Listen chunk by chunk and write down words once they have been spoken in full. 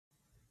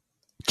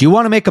Do you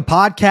want to make a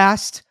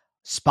podcast?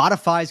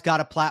 Spotify's got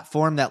a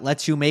platform that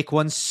lets you make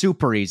one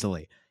super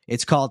easily.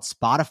 It's called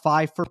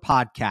Spotify for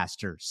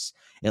Podcasters.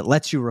 It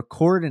lets you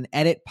record and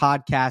edit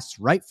podcasts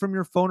right from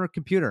your phone or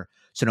computer.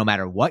 So no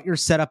matter what your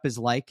setup is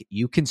like,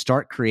 you can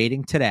start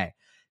creating today.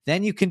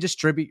 Then you can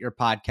distribute your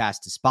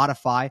podcast to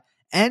Spotify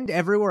and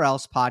everywhere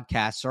else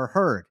podcasts are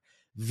heard.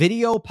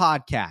 Video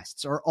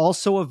podcasts are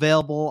also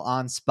available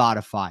on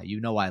Spotify. You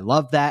know I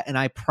love that, and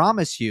I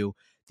promise you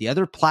the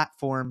other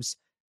platforms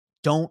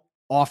don't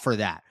offer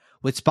that.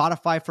 With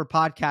Spotify for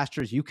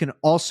Podcasters, you can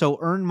also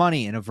earn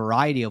money in a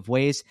variety of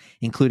ways,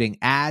 including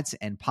ads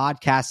and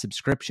podcast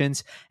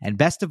subscriptions. And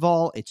best of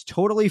all, it's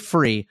totally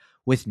free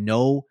with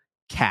no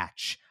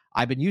catch.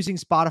 I've been using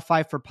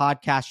Spotify for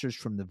Podcasters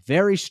from the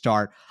very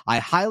start. I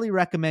highly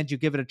recommend you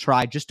give it a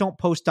try. Just don't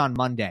post on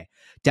Monday.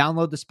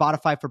 Download the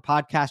Spotify for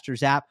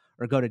Podcasters app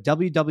or go to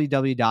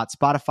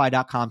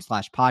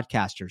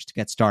www.spotify.com/podcasters to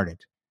get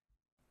started.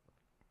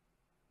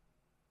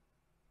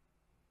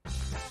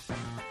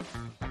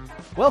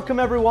 Welcome,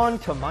 everyone,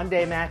 to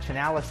Monday Match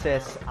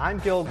Analysis. I'm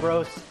Gil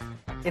Gross.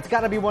 It's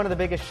got to be one of the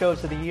biggest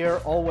shows of the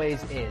year,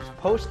 always is.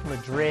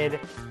 Post-Madrid,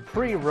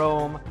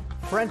 pre-Rome,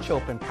 French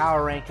Open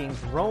Power Rankings,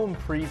 Rome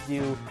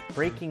preview,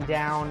 breaking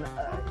down,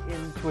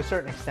 to a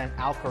certain extent,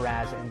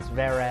 Alcaraz and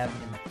Zverev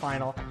in the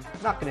final.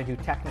 I'm not going to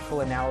do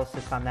technical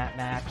analysis on that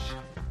match.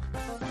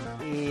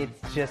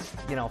 It's just,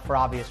 for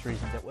obvious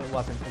reasons, it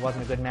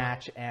wasn't a good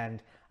match,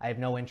 and I have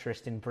no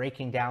interest in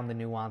breaking down the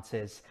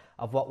nuances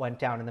of what went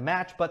down in the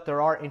match, but there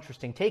are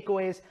interesting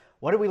takeaways.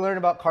 What did we learn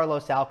about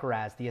Carlos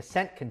Alcaraz? The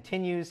ascent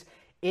continues.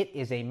 It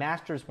is a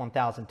Masters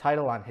 1000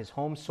 title on his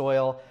home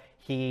soil.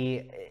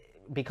 He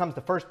becomes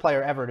the first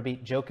player ever to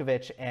beat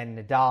Djokovic and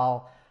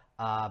Nadal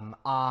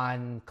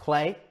on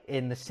clay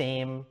in the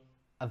same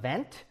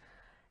event.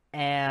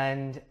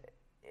 And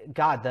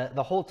God,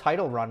 the whole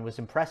title run was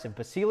impressive.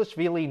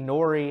 Basilashvili,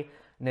 Norrie,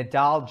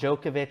 Nadal,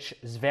 Djokovic,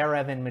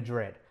 Zverev in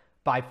Madrid.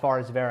 By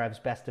far Zverev's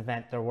best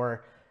event. There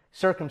were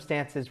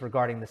circumstances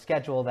regarding the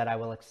schedule that I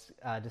will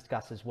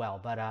discuss as well.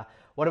 But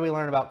what do we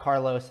learn about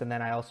Carlos? And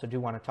then I also do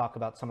want to talk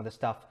about some of the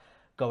stuff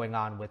going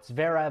on with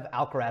Zverev.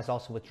 Alcaraz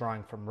also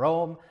withdrawing from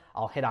Rome.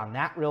 I'll hit on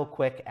that real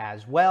quick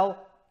as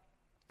well.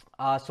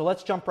 So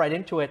let's jump right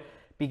into it,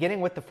 beginning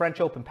with the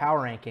French Open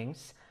Power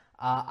Rankings.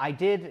 I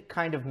did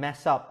kind of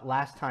mess up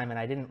last time, and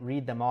I didn't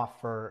read them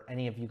off for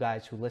any of you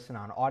guys who listen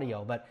on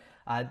audio. But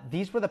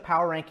these were the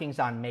power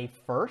rankings on May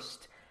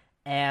 1st.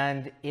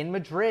 And in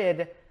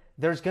Madrid,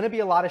 there's going to be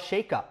a lot of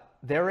shakeup.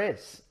 There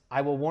is. I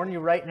will warn you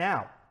right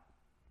now.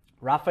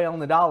 Rafael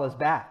Nadal is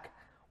back.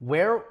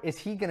 Where is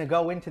he going to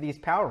go into these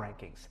power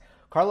rankings?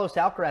 Carlos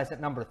Alcaraz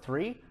at number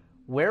 3.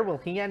 Where will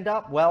he end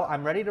up? Well,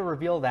 I'm ready to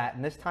reveal that,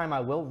 and this time I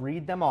will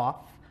read them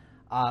off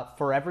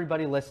for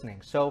everybody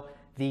listening. So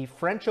the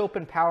French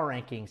Open power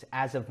rankings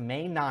as of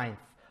May 9th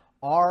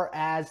are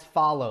as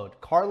followed.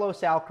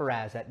 Carlos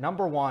Alcaraz at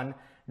number 1,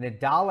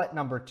 Nadal at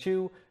number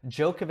 2,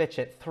 Djokovic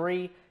at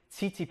 3,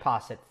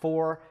 Tsitsipas at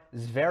 4,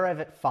 Zverev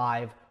at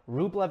 5,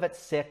 Rublev at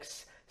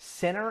 6,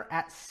 Sinner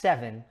at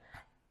 7,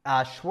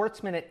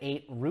 Schwartzman at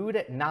 8, Ruud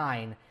at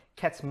 9,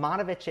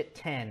 Kecmanovic at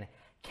 10,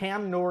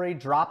 Cam Norrie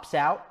drops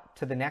out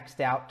to the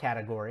next out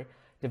category.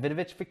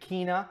 Davidovich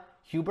Fokina,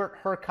 Hubert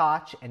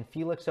Hurkacz, and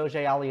Felix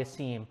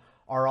Auger-Aliassime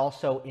are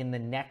also in the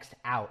next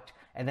out.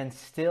 And then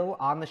still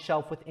on the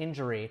shelf with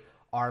injury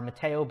are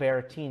Matteo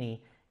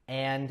Berrettini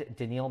and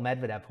Daniil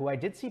Medvedev, who I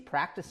did see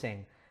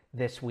practicing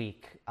this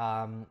week.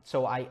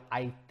 So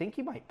I think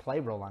he might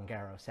play Roland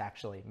Garros,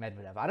 actually,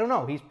 Medvedev. I don't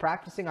know. He's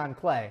practicing on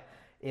clay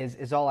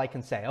is all I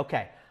can say.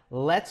 Okay,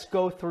 let's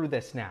go through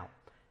this now.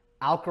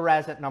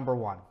 Alcaraz at number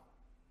 1.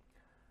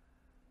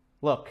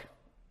 Look,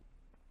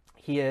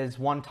 he has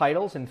won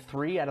titles in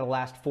 3 out of the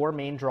last 4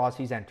 main draws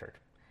he's entered.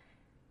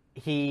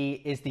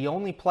 He is the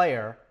only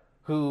player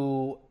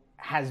who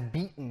has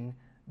beaten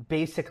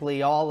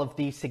basically all of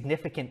the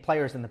significant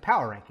players in the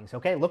power rankings.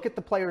 Okay, look at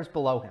the players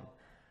below him.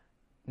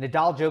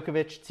 Nadal,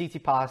 Djokovic,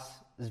 Tsitsipas,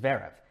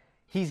 Zverev.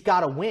 He's got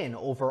to win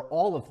over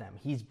all of them.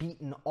 He's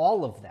beaten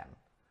all of them.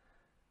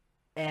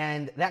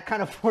 And that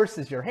kind of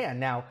forces your hand.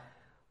 Now,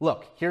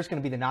 look, here's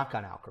going to be the knock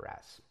on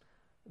Alcaraz.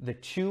 The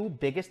 2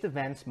 biggest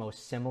events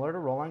most similar to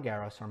Roland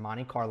Garros are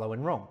Monte Carlo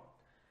and Rome.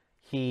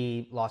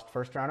 He lost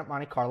first round at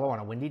Monte Carlo on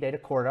a windy day to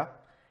Korda,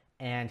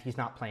 and he's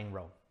not playing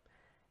Rome.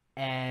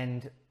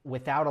 And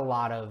without a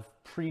lot of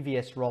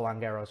previous Roland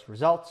Garros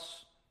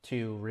results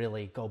to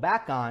really go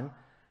back on,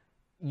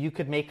 you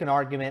could make an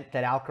argument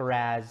that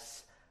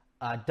Alcaraz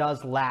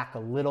does lack a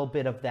little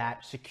bit of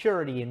that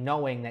security in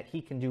knowing that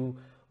he can do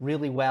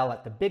really well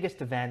at the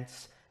biggest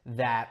events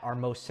that are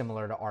most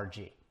similar to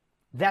RG.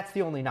 That's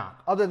the only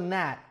knock. Other than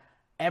that,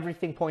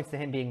 everything points to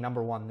him being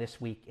number 1 this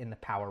week in the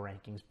power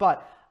rankings.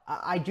 But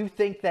I do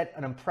think that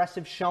an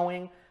impressive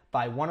showing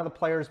by one of the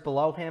players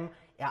below him,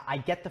 I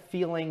get the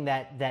feeling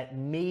that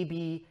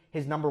maybe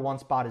his number 1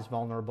 spot is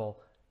vulnerable,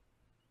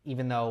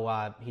 even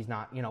though he's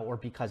not, or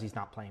because he's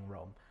not playing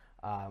Rome.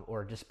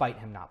 Or despite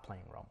him not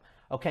playing Rome.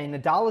 Okay,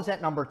 Nadal is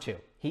at number 2.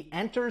 He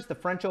enters the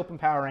French Open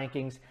Power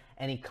Rankings,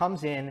 and he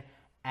comes in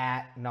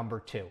at number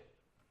 2.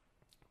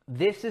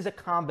 this is a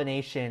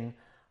combination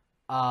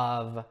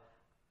of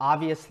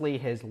obviously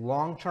his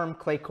long-term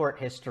clay court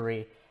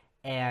history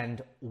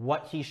and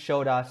what he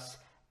showed us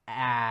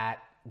at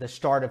the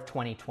start of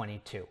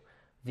 2022.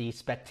 The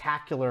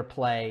spectacular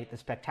play, the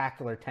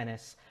spectacular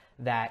tennis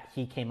that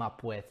he came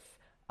up with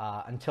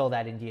until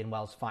that Indian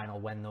Wells final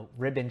when the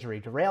rib injury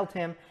derailed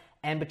him.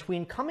 And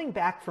between coming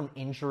back from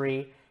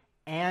injury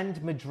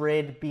and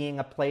Madrid being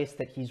a place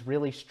that he's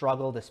really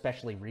struggled,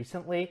 especially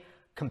recently,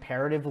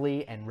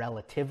 comparatively and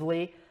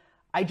relatively,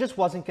 I just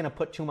wasn't going to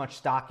put too much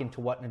stock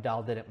into what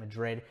Nadal did at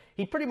Madrid.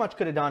 He pretty much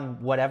could have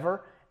done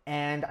whatever,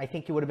 and I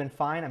think he would have been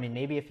fine. I mean,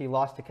 maybe if he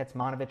lost to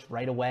Kecmanovic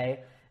right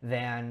away,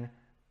 then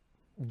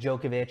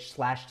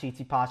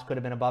Djokovic/Tsitsipas could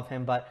have been above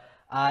him. But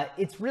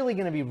it's really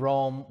going to be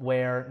Rome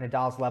where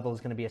Nadal's level is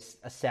going to be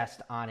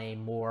assessed on a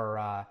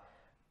more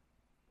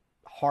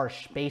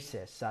harsh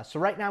basis. So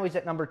right now he's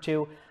at number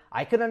 2.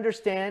 I could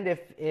understand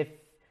if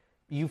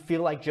you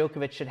feel like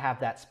Djokovic should have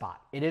that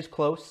spot. It is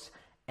close,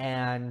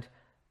 and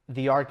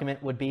the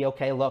argument would be,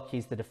 okay, look,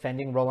 he's the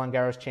defending Roland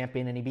Garros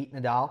champion and he beat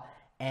Nadal,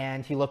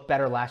 and he looked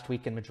better last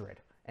week in Madrid.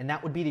 And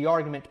that would be the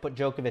argument to put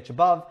Djokovic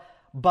above.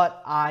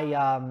 But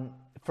I,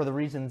 for the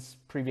reasons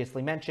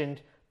previously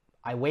mentioned,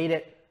 I weighed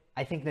it.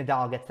 I think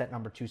Nadal gets that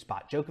number 2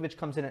 spot. Djokovic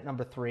comes in at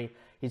number 3.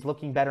 He's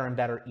looking better and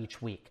better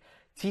each week.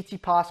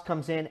 Tsitsipas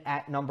comes in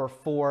at number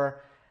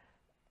 4.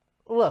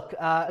 Look,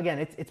 again,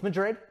 it's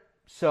Madrid,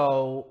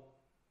 so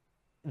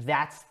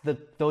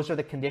those are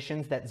the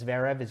conditions that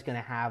Zverev is going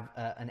to have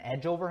an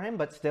edge over him,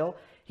 but still,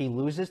 he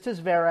loses to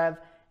Zverev,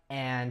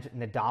 and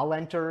Nadal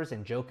enters,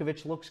 and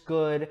Djokovic looks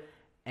good,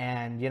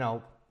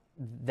 and,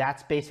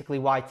 that's basically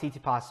why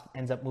Tsitsipas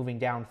ends up moving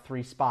down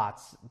 3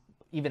 spots.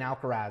 Even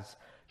Alcaraz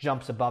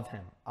jumps above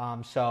him.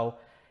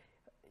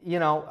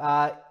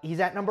 He's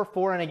at number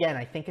 4, and again,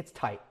 I think it's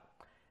tight.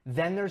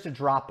 Then there's a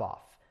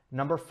drop-off.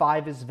 Number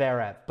 5 is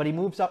Zverev, but he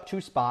moves up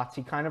 2 spots.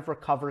 He kind of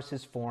recovers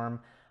his form.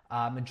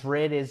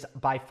 Madrid is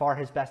by far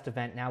his best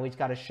event. Now he's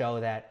got to show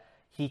that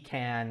he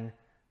can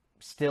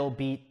still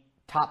beat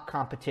top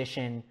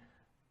competition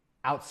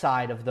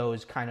outside of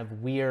those kind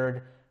of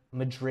weird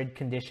Madrid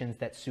conditions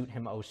that suit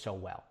him oh so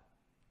well.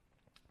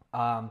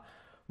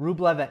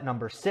 Rublev at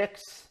number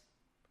 6.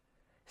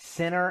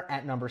 Sinner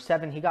at number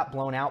 7. He got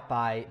blown out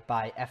by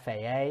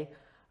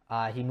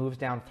FAA. He moves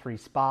down 3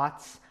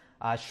 spots.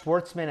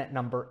 Schwartzman at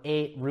number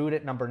 8. Ruud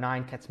at number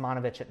 9.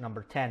 Kecmanovic at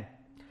number 10.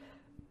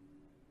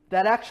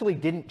 That actually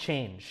didn't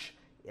change.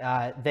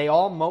 They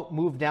all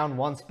moved down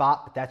 1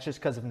 spot, but that's just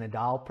because of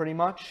Nadal pretty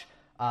much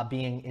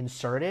being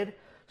inserted.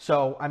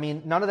 So, I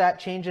mean, none of that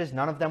changes.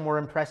 None of them were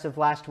impressive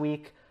last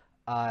week.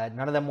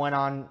 None of them went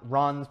on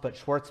runs, but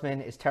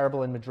Schwartzman is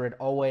terrible in Madrid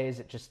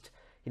always.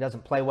 He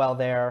doesn't play well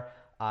there.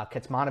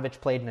 Kecmanovic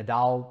played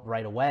Nadal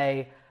right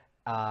away.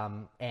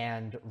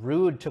 And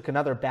Ruud took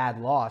another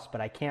bad loss,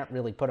 but I can't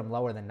really put him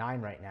lower than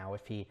 9 right now.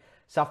 If he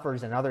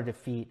suffers another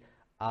defeat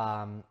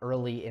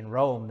early in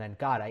Rome, then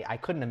God, I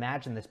couldn't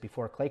imagine this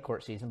before clay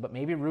court season, but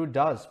maybe Ruud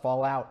does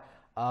fall out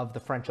of the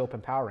French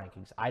Open power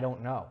rankings. I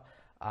don't know.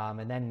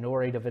 And then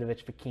Norrie,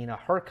 Davidovich, Fokina,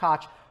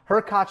 Hurkacz.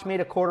 Hurkacz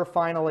made a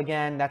quarterfinal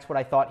again. That's what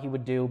I thought he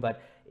would do,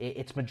 but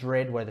it's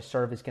Madrid where the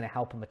serve is going to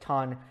help him a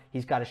ton.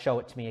 He's got to show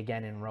it to me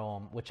again in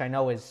Rome, which I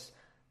know is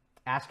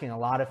asking a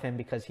lot of him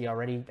because he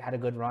already had a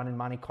good run in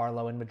Monte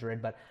Carlo and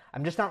Madrid, but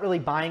I'm just not really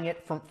buying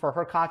it for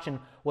Hurkacz. And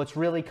what's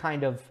really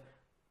kind of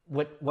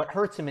what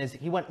hurts him is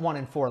he went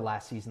 1-4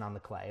 last season on the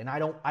clay, and I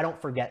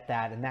don't forget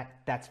that, and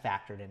that's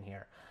factored in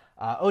here.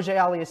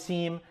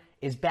 Auger-Aliassime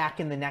is back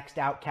in the next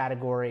out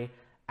category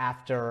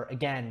after,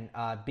 again,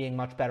 being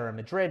much better in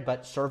Madrid,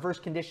 but servers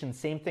conditions,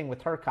 same thing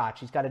with Hurkacz.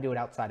 He's got to do it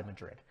outside of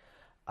Madrid.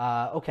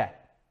 Okay.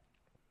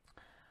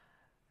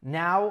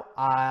 Now,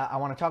 I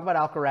want to talk about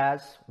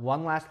Alcaraz.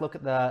 One last look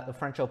at the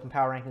French Open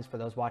power rankings for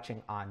those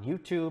watching on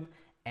YouTube.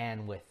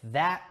 And with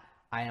that,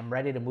 I am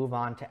ready to move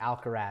on to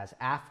Alcaraz.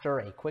 After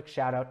a quick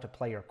shout out to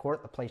Play Your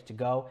Court, the place to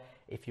go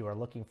if you are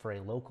looking for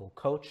a local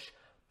coach,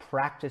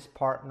 practice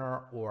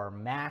partner, or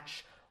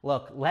match.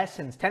 Look,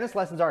 tennis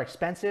lessons are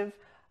expensive.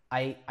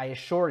 I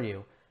assure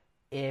you,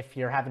 if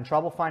you're having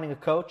trouble finding a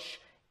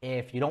coach,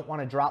 if you don't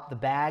want to drop the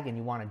bag and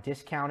you want a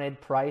discounted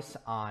price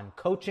on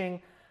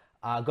coaching,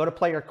 go to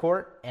Play Your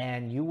Court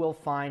and you will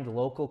find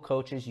local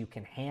coaches. You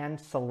can hand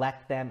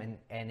select them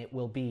and it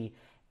will be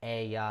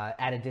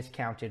at a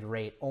discounted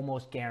rate,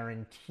 almost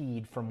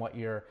guaranteed from what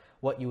you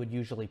would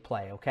usually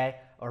play, okay?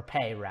 Or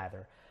pay,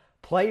 rather.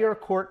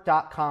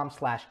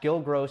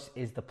 Playyourcourt.com/Gilgross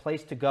is the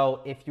place to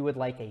go if you would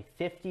like a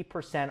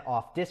 50%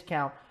 off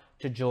discount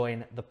to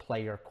join the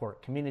Play Your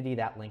Court community.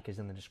 That link is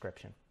in the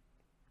description.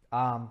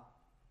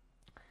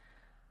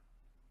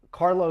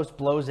 Carlos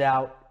blows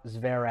out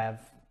Zverev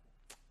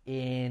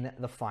in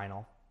the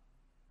final.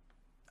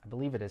 I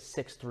believe it is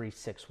 6-3,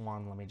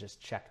 6-1. Let me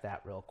just check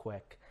that real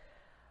quick.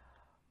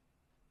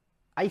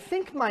 I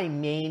think my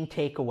main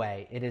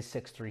takeaway, it is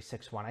 6-3,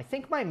 6-1. I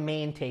think my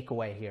main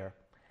takeaway here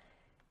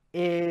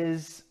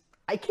is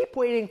I keep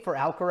waiting for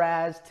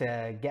Alcaraz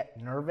to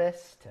get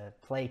nervous, to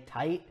play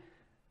tight.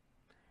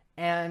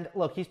 And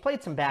look, he's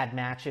played some bad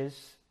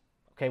matches.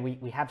 Okay,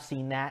 we have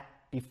seen that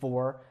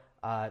before.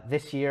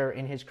 This year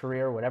in his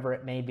career, whatever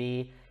it may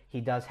be, he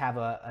does have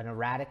an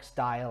erratic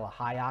style, a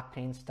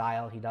high-octane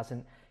style.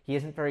 He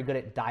isn't very good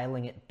at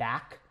dialing it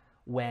back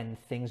when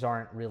things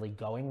aren't really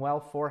going well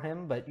for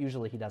him, but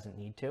usually he doesn't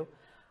need to.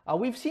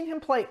 We've seen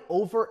him play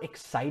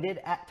overexcited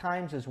at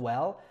times as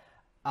well.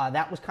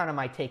 That was kind of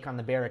my take on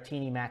the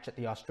Berrettini match at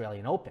the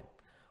Australian Open,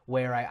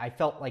 where I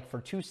felt like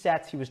for 2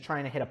 sets he was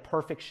trying to hit a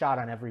perfect shot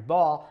on every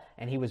ball,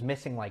 and he was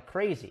missing like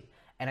crazy.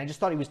 And I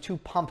just thought he was too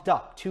pumped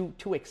up,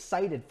 too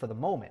excited for the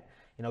moment.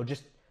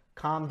 Just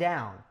calm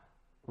down,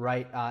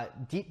 right?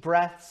 Deep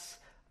breaths.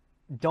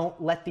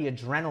 Don't let the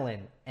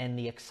adrenaline and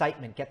the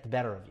excitement get the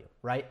better of you,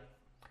 right?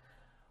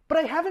 But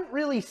I haven't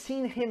really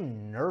seen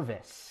him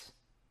nervous.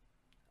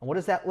 And what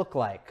does that look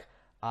like?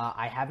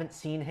 I haven't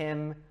seen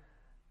him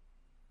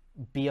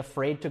be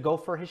afraid to go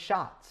for his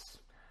shots.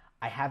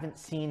 I haven't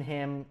seen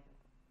him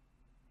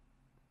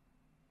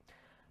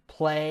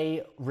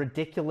play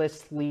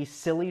ridiculously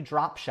silly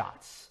drop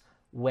shots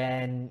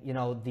when,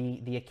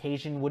 the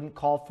occasion wouldn't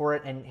call for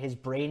it and his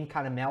brain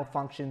kind of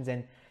malfunctions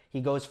and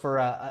he goes for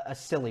a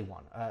silly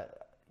one,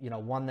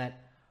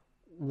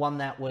 one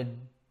that would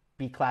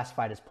be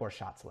classified as poor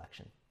shot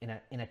selection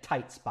in a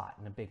tight spot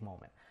in a big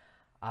moment.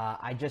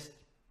 I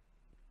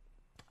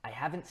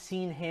haven't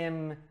seen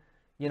him,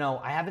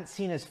 I haven't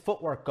seen his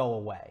footwork go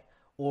away,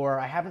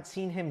 or I haven't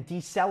seen him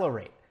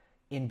decelerate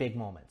in big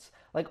moments.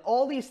 Like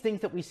all these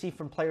things that we see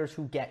from players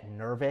who get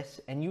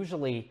nervous, and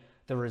usually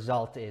the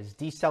result is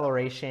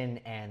deceleration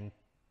and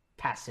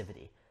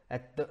passivity.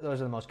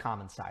 Those are the most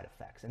common side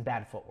effects, and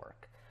bad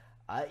footwork.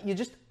 I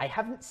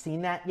haven't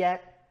seen that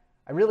yet.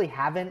 I really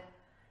haven't.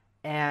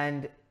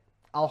 And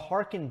I'll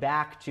harken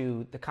back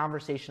to the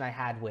conversation I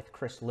had with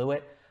Chris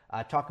Lewitt,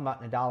 talking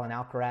about Nadal and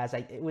Alcaraz.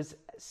 It was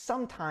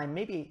sometime,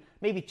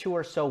 maybe 2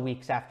 or so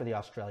weeks after the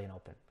Australian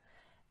Open.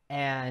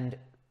 And,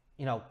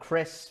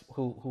 Chris,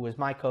 who was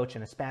my coach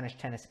and a Spanish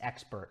tennis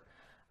expert,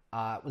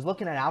 was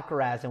looking at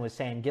Alcaraz and was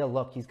saying, Gil,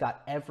 look, he's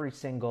got every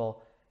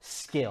single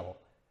skill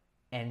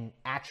and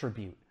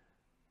attribute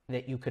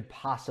that you could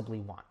possibly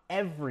want.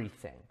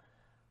 Everything.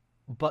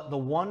 But the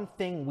one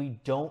thing we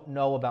don't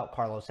know about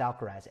Carlos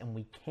Alcaraz, and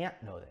we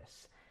can't know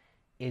this,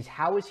 is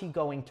how is he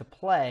going to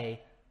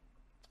play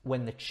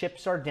when the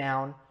chips are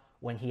down,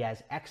 when he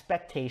has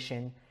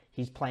expectation,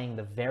 he's playing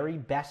the very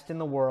best in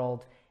the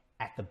world,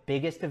 at the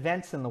biggest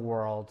events in the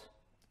world,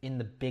 in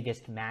the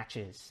biggest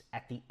matches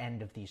at the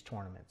end of these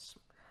tournaments.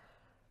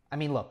 I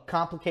mean, look,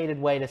 complicated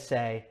way to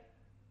say,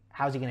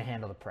 how's he going to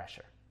handle the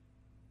pressure?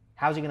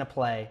 How's he going to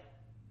play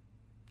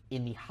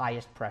in the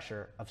highest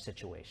pressure of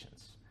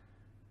situations?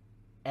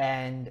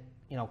 And,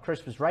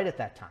 Chris was right at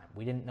that time.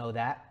 We didn't know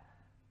that.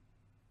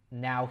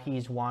 Now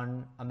he's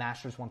won a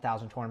Masters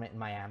 1000 tournament in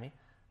Miami.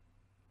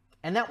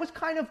 And that was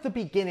kind of the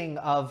beginning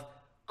of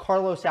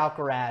Carlos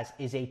Alcaraz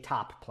is a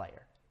top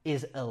player,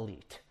 is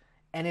elite,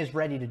 and is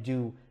ready to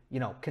do,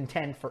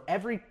 contend for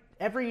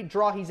every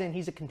draw he's in.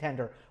 He's a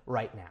contender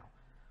right now.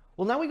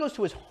 Well, now he goes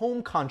to his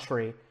home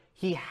country.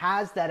 He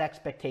has that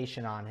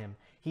expectation on him.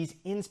 He's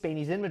in Spain.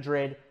 He's in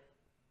Madrid.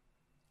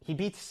 He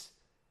beats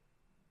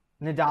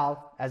Nadal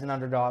as an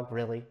underdog,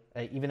 really,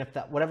 even if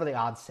whatever the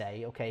odds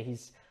say. Okay, he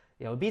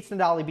beats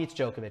Nadal, he beats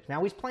Djokovic.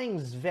 Now he's playing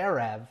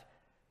Zverev.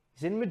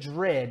 He's in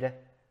Madrid.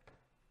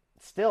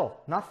 Still,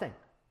 nothing.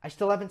 I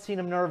still haven't seen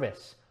him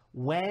nervous.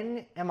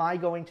 When am I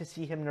going to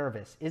see him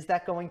nervous? Is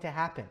that going to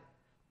happen?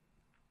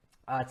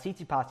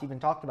 Tsitsipas even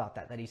talked about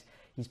that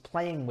he's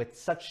playing with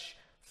such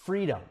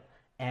freedom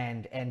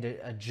and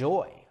a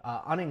joy,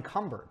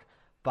 unencumbered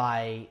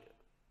by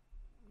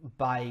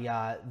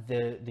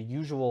the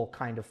usual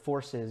kind of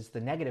forces,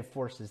 the negative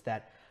forces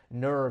that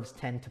nerves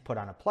tend to put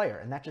on a player,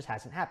 and that just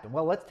hasn't happened.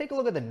 Well, let's take a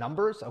look at the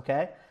numbers,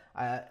 okay?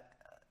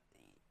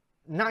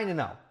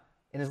 9-0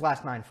 in his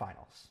last 9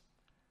 finals.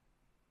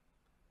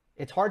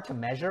 It's hard to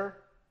measure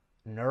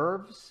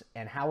nerves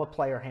and how a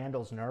player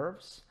handles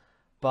nerves,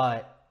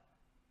 but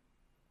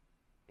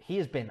he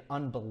has been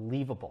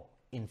unbelievable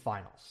in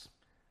finals.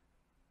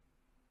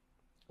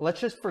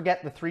 Let's just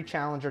forget the 3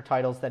 challenger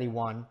titles that he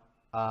won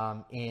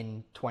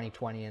in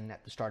 2020 and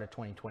at the start of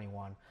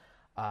 2021.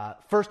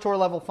 First tour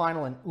level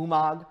final in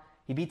Umag.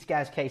 He beats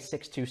Gasquet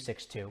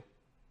 6-2,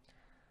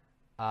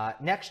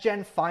 6-2. Next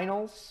gen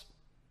finals,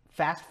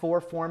 fast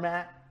 4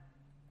 format.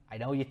 I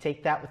know you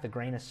take that with a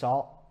grain of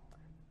salt.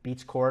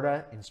 Beats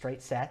Korda in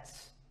straight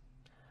sets.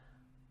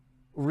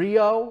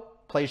 Rio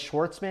plays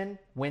Schwartzman,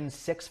 wins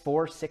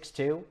 6-4,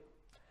 6-2.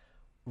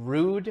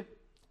 Rude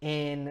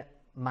in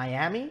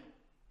Miami.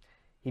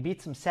 He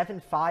beats him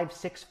 7-5,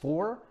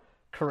 6-4.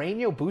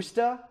 Carreño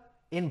Busta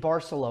in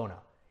Barcelona.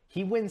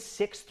 He wins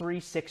 6-3,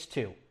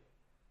 6-2.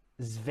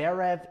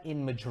 Zverev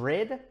in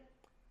Madrid.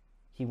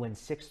 He wins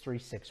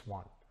 6-3,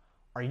 6-1.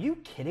 Are you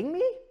kidding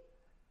me?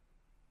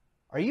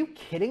 Are you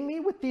kidding me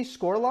with these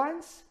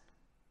scorelines?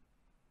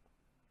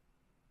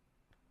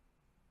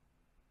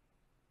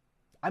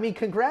 I mean,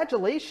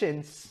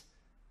 congratulations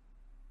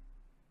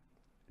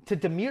to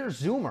Damir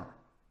Zoomer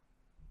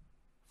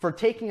for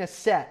taking a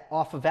set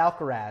off of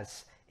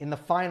Alcaraz in the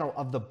final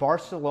of the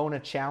Barcelona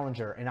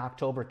Challenger in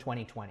October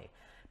 2020,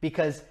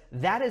 because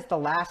that is the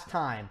last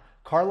time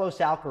Carlos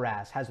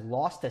Alcaraz has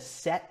lost a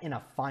set in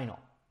a final.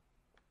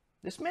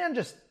 This man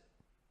just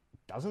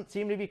doesn't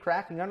seem to be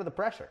cracking under the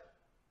pressure.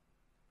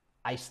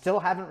 I still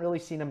haven't really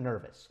seen him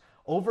nervous.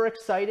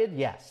 Overexcited,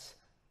 yes.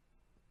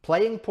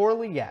 Playing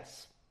poorly,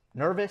 yes.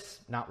 Nervous,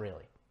 not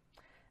really.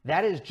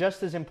 That is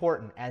just as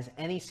important as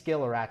any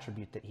skill or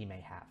attribute that he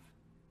may have.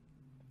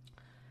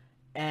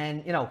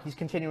 And, he's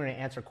continuing to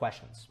answer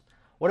questions.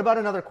 What about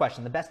another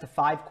question? The best of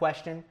 5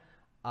 question.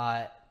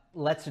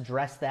 Let's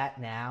address that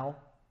now.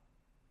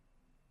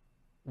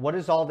 What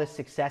does all this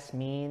success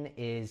mean?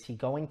 Is he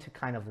going to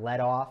kind of let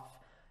off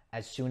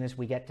as soon as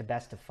we get to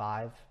best of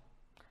 5?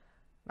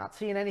 Not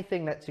seeing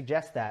anything that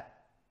suggests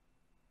that.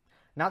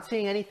 Not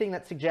seeing anything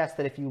that suggests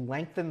that if you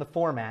lengthen the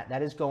format,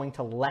 that is going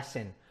to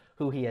lessen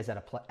who he is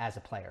as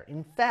a player.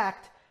 In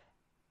fact,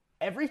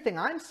 everything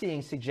I'm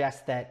seeing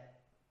suggests that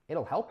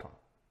it'll help him.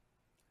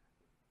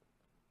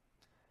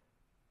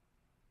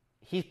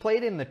 He's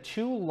played in the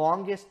 2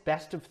 longest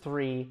best of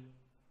 3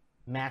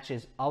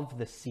 matches of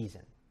the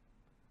season.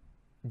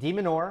 De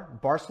Minaur,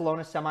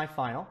 Barcelona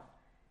semifinal,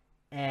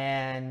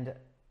 and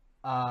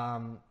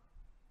Djokovic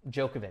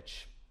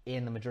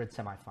in the Madrid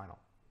semifinal.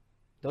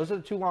 Those are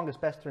the 2 longest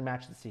best 3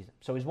 matches of the season.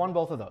 So he's won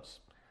both of those.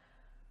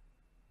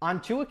 On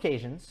 2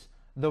 occasions,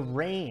 the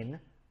rain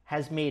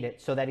has made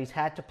it so that he's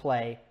had to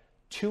play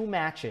 2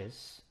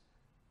 matches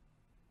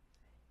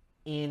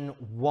in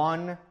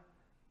one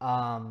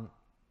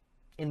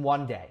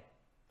day.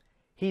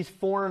 He's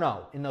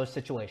 4-0 in those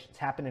situations.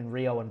 Happened in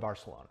Rio and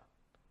Barcelona.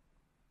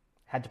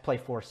 Had to play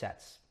 4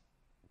 sets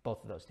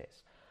both of those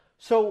days.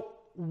 So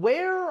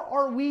where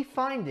are we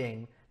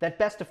finding that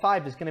best of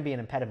 5 is going to be an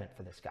impediment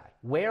for this guy?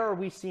 Where are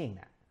we seeing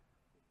that?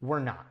 We're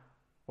not.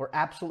 We're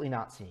absolutely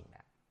not seeing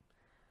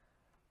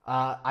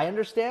that. I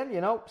understand,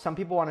 some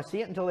people want to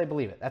see it until they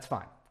believe it. That's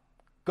fine.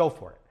 Go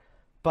for it.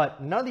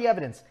 But none of the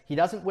evidence, he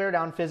doesn't wear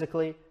down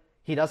physically.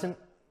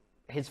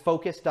 His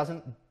focus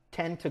doesn't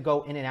tend to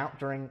go in and out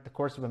during the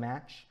course of a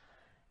match.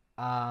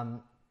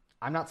 I'm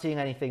not seeing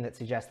anything that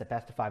suggests that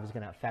best of 5 is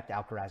going to affect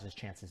Alcaraz's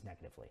chances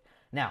negatively.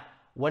 Now,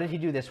 what did he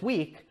do this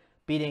week,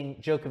 beating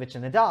Djokovic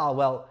and Nadal?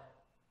 Well,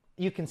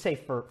 you can say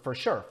for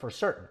sure, for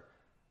certain,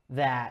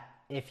 that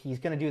if he's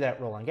going to do that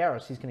at Roland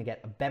Garros, he's going to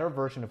get a better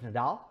version of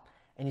Nadal,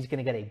 and he's going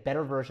to get a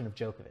better version of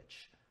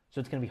Djokovic.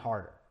 So it's going to be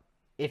harder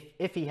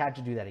if he had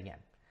to do that again.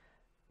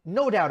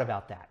 No doubt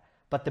about that.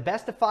 But the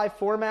best of 5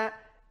 format,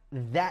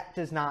 that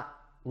does not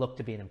look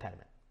to be an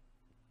impediment.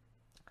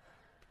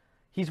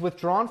 He's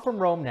withdrawn from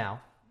Rome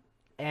now,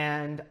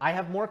 and I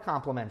have more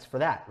compliments for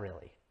that,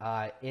 really.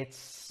 It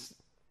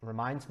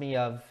reminds me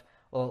of,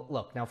 well,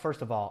 look, now,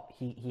 first of all,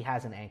 he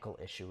has an ankle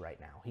issue right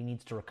now. He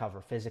needs to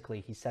recover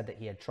physically. He said that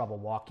he had trouble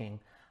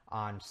walking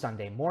on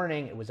Sunday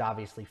morning. It was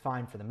obviously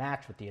fine for the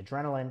match with the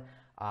adrenaline.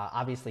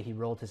 Obviously, he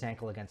rolled his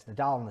ankle against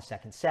Nadal in the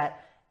second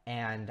set,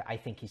 and I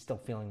think he's still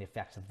feeling the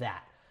effects of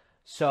that.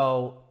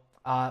 So,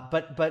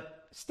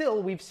 but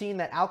still, we've seen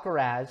that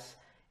Alcaraz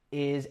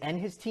and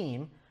his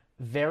team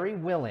very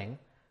willing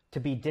to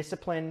be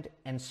disciplined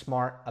and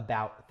smart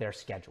about their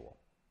schedule.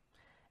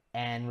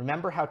 And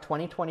remember how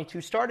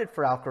 2022 started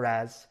for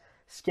Alcaraz,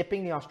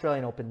 skipping the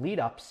Australian Open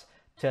lead-ups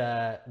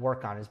to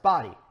work on his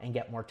body and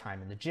get more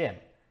time in the gym.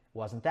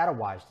 Wasn't that a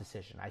wise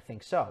decision? I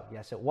think so.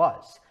 Yes, it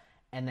was.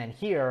 And then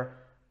here,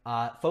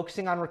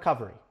 focusing on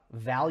recovery,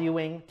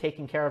 valuing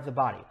taking care of the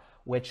body,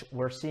 which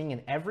we're seeing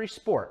in every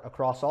sport,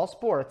 across all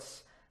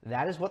sports.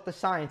 That is what the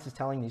science is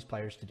telling these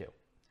players to do.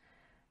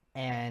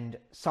 And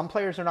some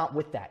players are not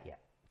with that yet,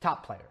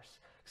 top players.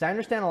 Because I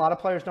understand a lot of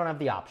players don't have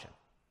the option.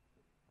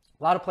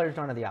 A lot of players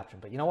don't have the option.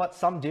 But you know what?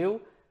 Some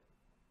do.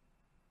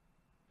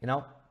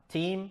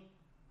 Team,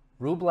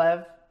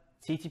 Rublev,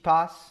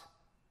 Tsitsipas.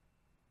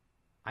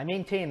 I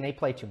maintain they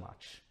play too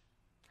much.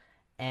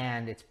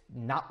 And it's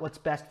not what's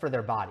best for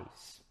their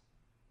bodies.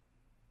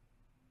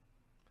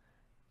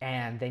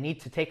 And they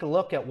need to take a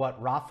look at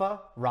what Rafa,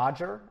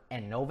 Roger,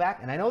 and Novak,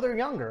 and I know they're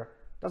younger,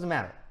 doesn't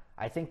matter.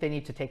 I think they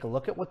need to take a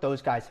look at what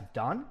those guys have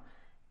done,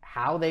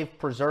 how they've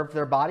preserved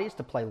their bodies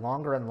to play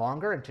longer and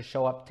longer and to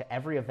show up to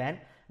every event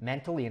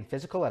mentally and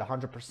physical at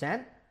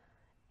 100%.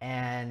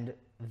 And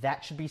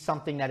that should be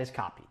something that is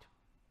copied.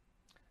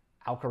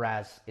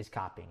 Alcaraz is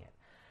copying it.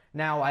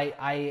 Now,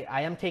 I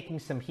am taking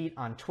some heat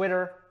on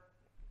Twitter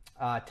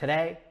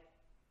today,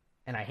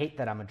 and I hate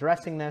that I'm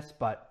addressing this,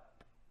 but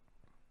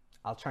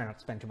I'll try not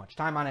to spend too much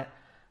time on it,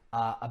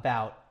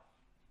 about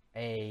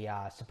a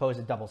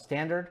supposed double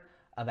standard,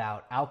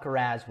 about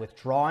Alcaraz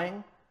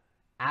withdrawing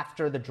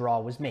after the draw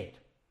was made.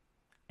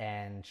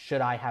 And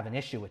should I have an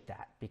issue with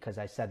that? Because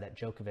I said that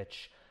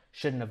Djokovic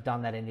shouldn't have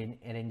done that in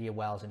India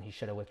Wells, and he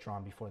should have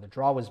withdrawn before the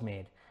draw was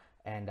made.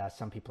 And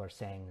some people are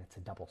saying it's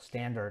a double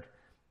standard.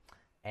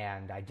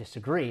 And I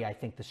disagree. I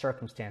think the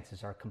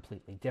circumstances are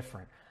completely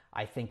different.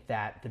 I think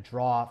that the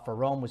draw for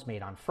Rome was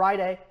made on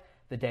Friday,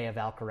 the day of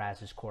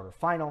Alcaraz's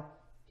quarterfinal.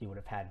 He would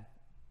have had,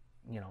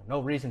 no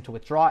reason to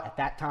withdraw at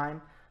that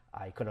time.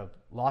 He could have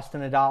lost to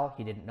Nadal.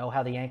 He didn't know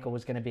how the ankle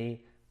was going to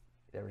be.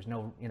 There was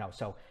no,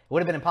 so it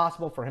would have been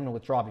impossible for him to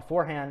withdraw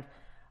beforehand.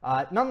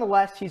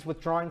 Nonetheless, he's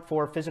withdrawing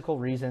for physical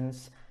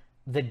reasons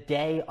the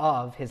day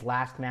of his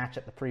last match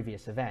at the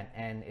previous event.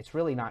 And it's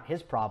really not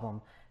his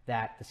problem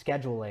that the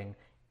scheduling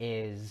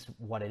is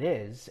what it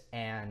is.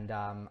 And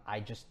I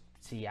just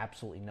see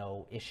absolutely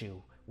no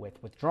issue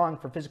with withdrawing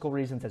for physical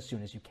reasons as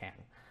soon as you can,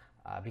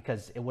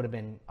 because it would have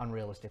been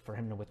unrealistic for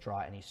him to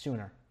withdraw any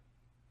sooner.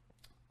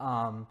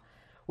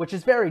 Which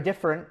is very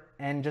different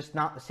and just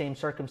not the same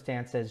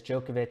circumstance as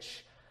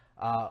Djokovic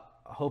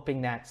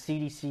hoping that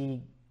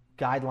CDC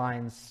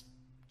guidelines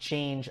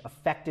change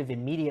effective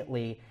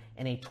immediately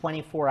in a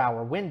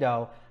 24-hour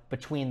window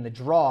between the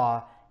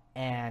draw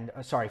and,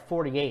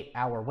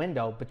 48-hour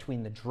window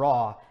between the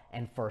draw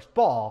and first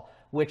ball,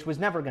 which was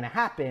never going to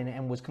happen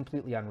and was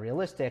completely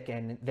unrealistic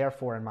and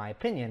therefore, in my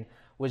opinion,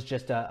 was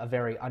just a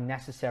very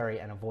unnecessary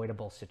and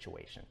avoidable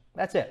situation.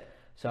 That's it.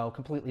 So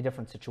completely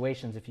different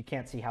situations. If you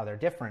can't see how they're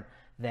different,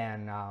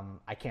 then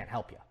I can't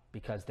help you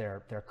because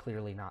they're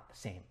clearly not the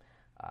same.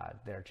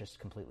 They're just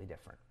completely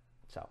different.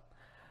 So,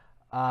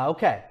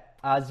 okay.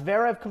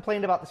 Zverev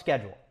complained about the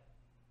schedule.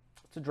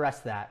 Let's address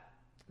that.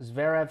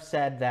 Zverev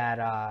said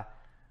that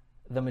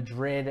the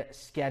Madrid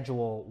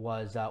schedule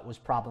was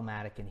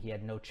problematic and he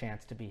had no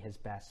chance to be his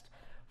best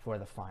for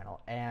the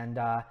final. And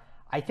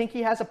I think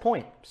he has a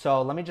point.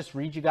 So let me just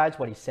read you guys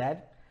what he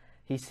said.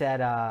 He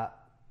said,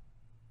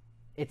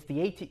 it's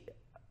the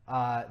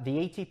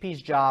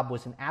ATP's job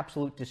was an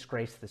absolute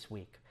disgrace this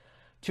week.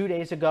 2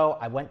 days ago,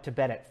 I went to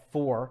bed at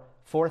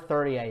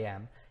 4:30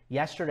 a.m.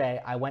 Yesterday,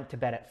 I went to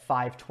bed at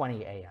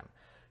 5:20 a.m.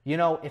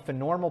 If a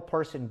normal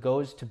person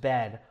goes to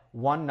bed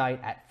one night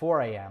at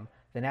 4 a.m.,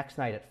 the next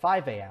night at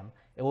 5 a.m.,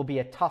 it will be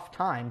a tough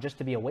time just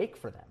to be awake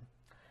for them.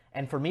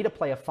 And for me to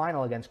play a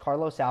final against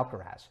Carlos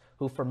Alcaraz,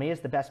 who for me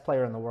is the best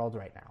player in the world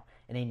right now,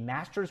 in a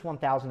Masters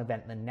 1000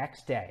 event the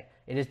next day,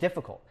 it is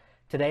difficult.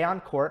 Today on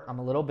court, I'm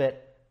a little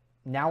bit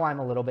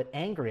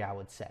angry, I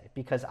would say,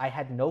 because I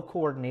had no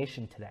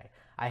coordination today.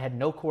 I had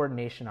no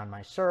coordination on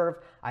my serve.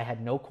 I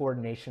had no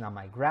coordination on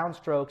my ground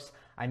strokes.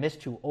 I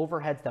missed 2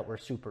 overheads that were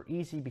super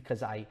easy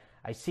because I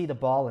see the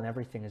ball and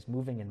everything is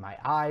moving in my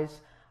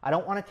eyes. I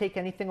don't want to take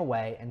anything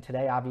away, and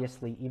today,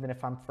 obviously, even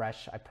if I'm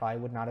fresh, I probably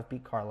would not have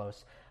beat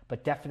Carlos,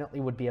 but definitely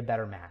would be a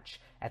better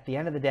match. At the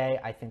end of the day,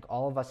 I think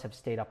all of us have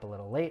stayed up a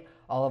little late.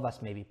 All of us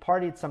maybe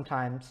partied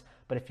sometimes,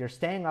 but if you're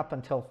staying up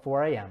until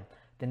 4 a.m.,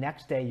 the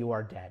next day you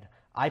are dead.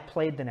 I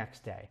played the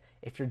next day.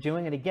 If you're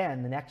doing it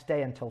again the next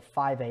day until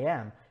 5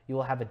 a.m., you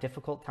will have a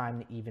difficult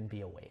time to even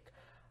be awake.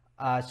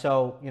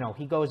 So,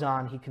 he goes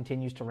on, he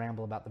continues to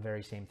ramble about the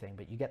very same thing,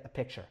 but you get the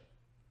picture.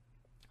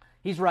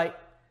 He's right.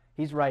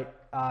 He's right.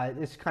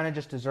 This kind of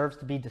just deserves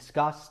to be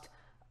discussed.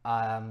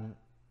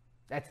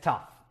 That's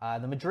tough.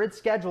 The Madrid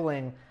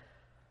scheduling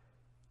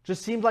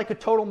just seemed like a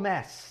total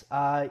mess,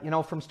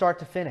 from start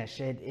to finish.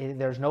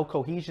 There's no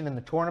cohesion in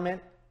the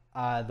tournament.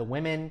 The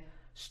women,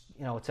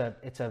 it's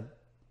a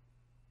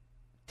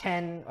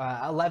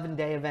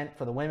 11-day event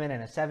for the women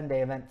and a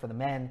 7-day event for the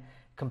men.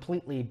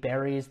 Completely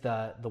buries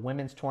the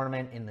women's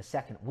tournament in the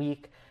second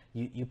week.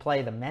 You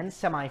play the men's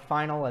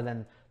semifinal and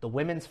then the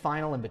women's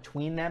final in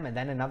between them, and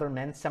then another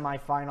men's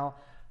semifinal,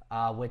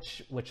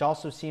 which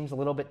also seems a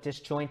little bit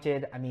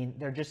disjointed. I mean,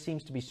 there just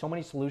seems to be so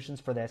many solutions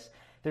for this.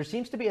 There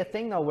seems to be a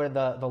thing, though, where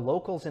the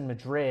locals in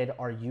Madrid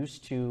are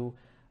used to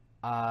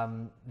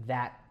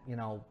that,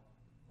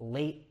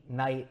 late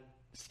night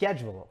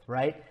schedule,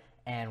 right?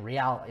 And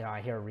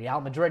I hear Real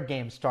Madrid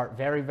games start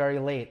very, very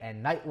late,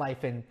 and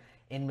nightlife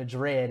in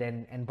Madrid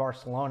and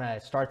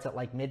Barcelona starts at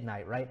like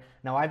midnight, right?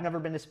 Now, I've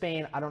never been to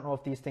Spain. I don't know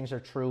if these things are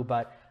true,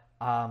 but,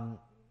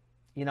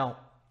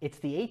 it's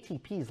the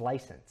ATP's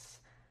license.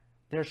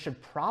 There should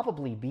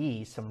probably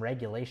be some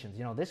regulations.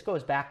 This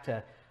goes back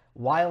to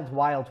wild,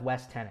 wild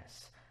West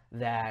tennis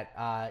that,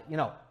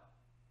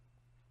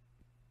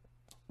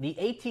 the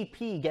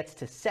ATP gets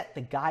to set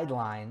the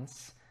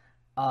guidelines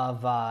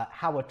of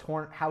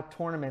how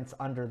tournaments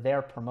under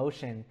their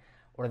promotion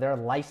or their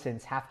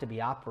license have to be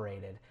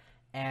operated.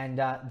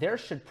 And there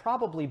should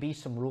probably be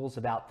some rules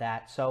about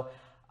that. So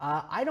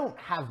I don't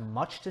have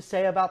much to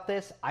say about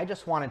this. I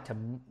just wanted to,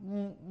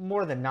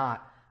 more than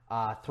not,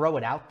 throw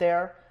it out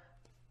there.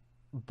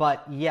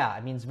 But yeah, I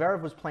mean,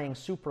 Zverev was playing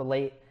super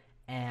late.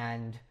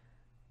 And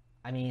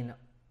I mean,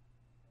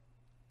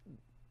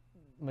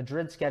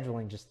 Madrid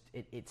scheduling just,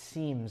 it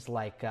seems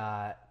like,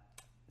 it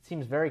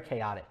seems very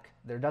chaotic.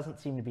 There doesn't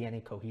seem to be any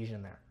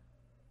cohesion there.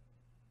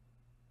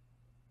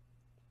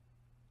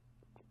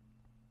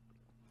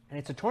 And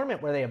it's a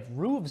tournament where they have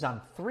roofs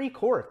on 3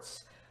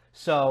 courts.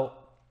 So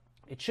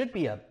it should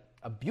be a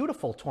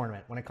beautiful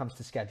tournament when it comes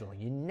to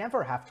scheduling. You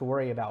never have to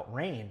worry about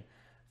rain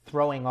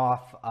throwing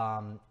off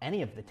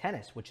any of the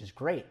tennis, which is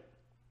great.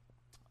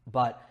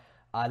 But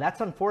that's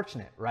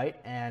unfortunate, right?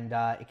 And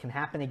it can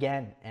happen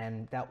again.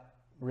 And that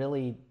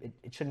really,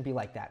 it shouldn't be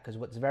like that, because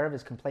what Zverev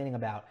is complaining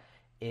about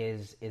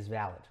is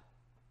valid.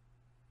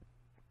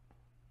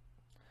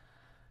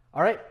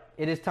 All right,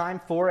 it is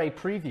time for a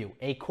preview,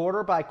 a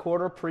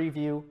quarter-by-quarter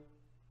preview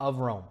of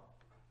Rome.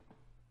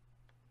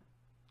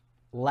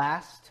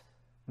 Last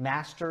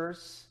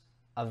Masters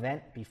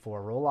event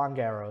before Roland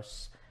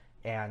Garros,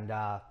 and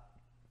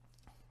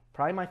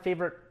probably my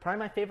favorite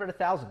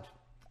 1,000.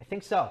 I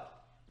think so.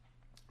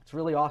 It's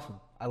really awesome.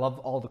 I love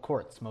all the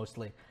courts,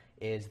 mostly,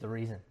 is the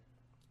reason.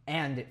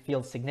 And it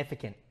feels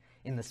significant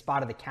in the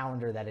spot of the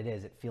calendar that it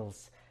is. It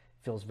feels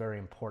very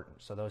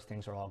important. So those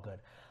things are all good.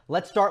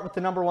 Let's start with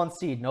the number one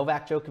seed,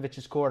 Novak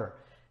Djokovic's quarter.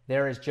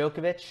 There is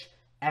Djokovic,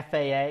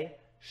 FAA,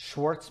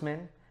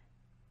 Schwartzman,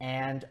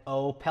 and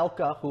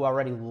Opelka, who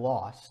already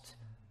lost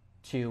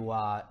to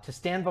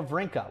Stan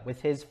Wawrinka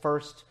with his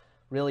first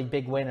really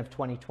big win of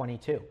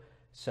 2022.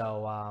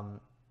 So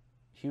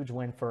huge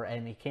win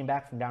and he came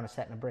back from down a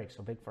set and a break,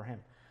 so big for him.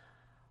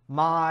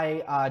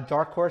 My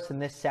dark horse in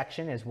this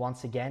section is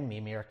once again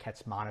Mimir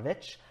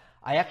Kecmanovic.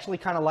 I actually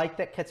kind of like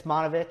that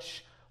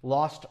Kecmanovic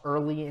lost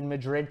early in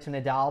Madrid to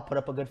Nadal, put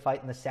up a good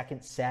fight in the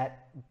second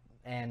set,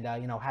 and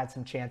had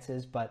some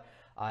chances, but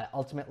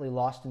ultimately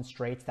lost in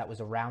straights. That was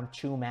a round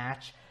 2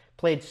 match.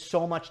 Played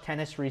so much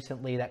tennis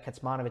recently that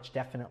Kecmanovic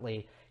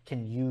definitely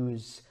can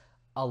use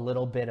a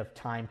little bit of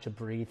time to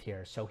breathe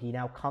here. So he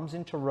now comes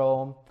into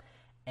Rome,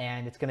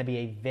 and it's going to be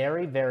a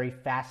very, very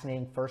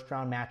fascinating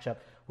first-round matchup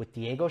with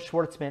Diego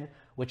Schwartzman,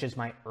 which is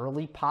my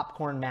early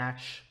popcorn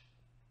match.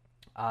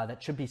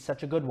 That should be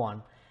such a good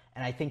one.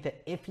 And I think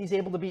that if he's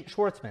able to beat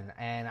Schwartzman,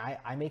 and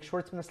I make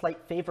Schwartzman a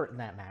slight favorite in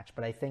that match,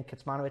 but I think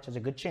Kecmanovic has a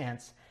good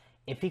chance.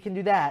 If he can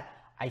do that,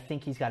 I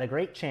think he's got a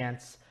great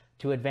chance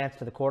to advance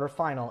to the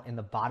quarterfinal in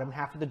the bottom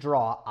half of the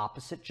draw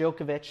opposite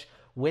Djokovic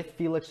with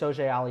Felix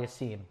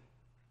Auger-Aliassime,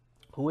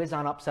 who is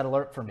on upset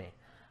alert for me.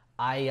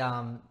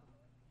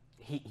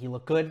 He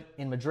looked good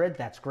in Madrid.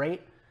 That's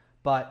great.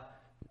 But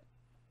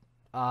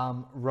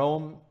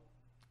Rome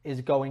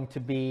is going to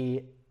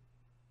be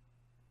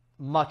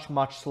much,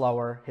 much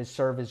slower. His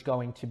serve is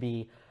going to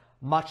be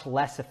much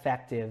less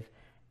effective.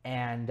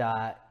 And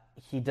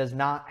he does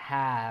not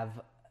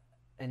have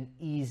an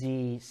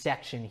easy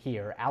section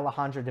here.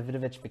 Alejandro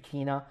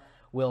Davidovich-Fokina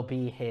will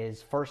be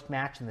his first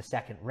match in the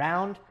second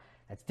round.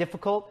 That's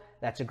difficult.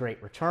 That's a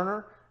great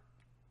returner.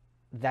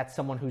 That's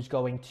someone who's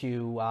going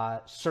to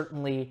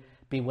certainly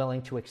be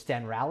willing to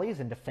extend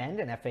rallies and defend,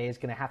 and FA is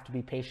going to have to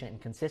be patient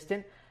and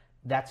consistent.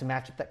 That's a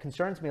matchup that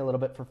concerns me a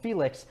little bit for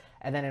Felix.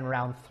 And then in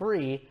round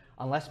 3,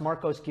 unless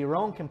Marcos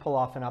Giron can pull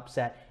off an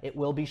upset, it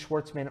will be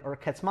Schwartzman or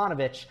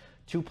Kecmanovic,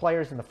 two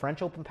players in the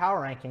French Open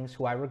Power Rankings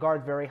who I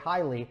regard very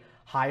highly,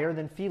 higher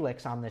than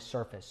Felix on this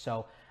surface.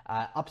 So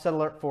upset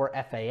alert for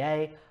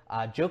FAA.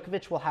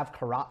 Djokovic will have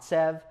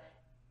Karatsev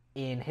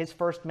in his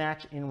first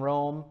match in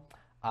Rome.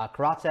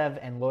 Karatsev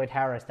and Lloyd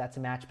Harris, that's a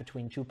match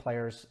between two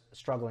players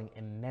struggling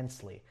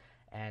immensely.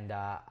 And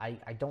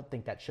I don't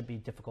think that should be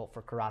difficult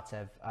for for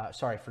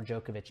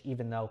Djokovic,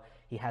 even though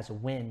he has a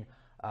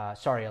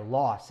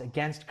loss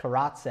against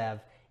Karatsev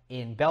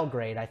in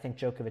Belgrade. I think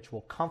Djokovic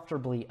will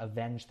comfortably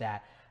avenge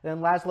that. Then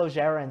Laszlo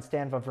Djere and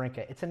Stan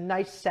Wawrinka. It's a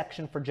nice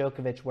section for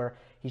Djokovic where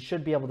he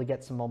should be able to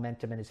get some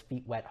momentum and his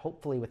feet wet,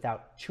 hopefully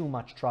without too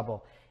much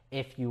trouble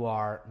if you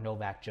are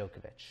Novak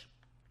Djokovic.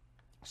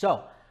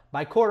 So,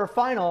 my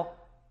quarterfinal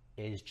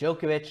is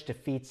Djokovic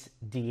defeats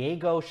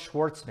Diego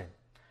Schwartzman.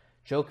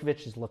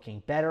 Djokovic is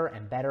looking better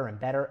and better and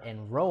better,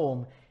 and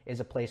Rome is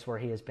a place where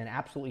he has been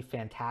absolutely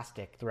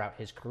fantastic throughout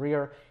his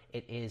career.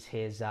 It is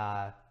his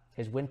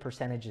win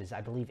percentage is,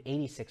 I believe,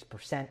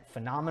 86%,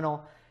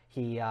 phenomenal.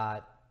 He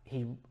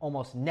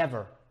almost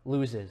never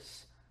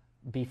loses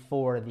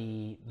before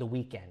the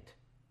weekend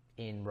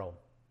in Rome.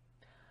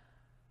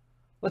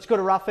 Let's go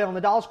to Rafael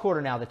Nadal's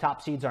quarter now. The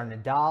top seeds are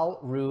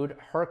Nadal, Ruud,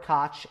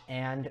 Hurkacz,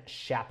 and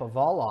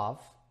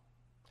Shapovalov.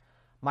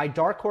 My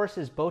dark horse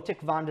is Botic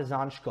van de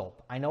Zandschulp.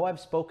 I know I've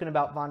spoken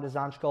about van de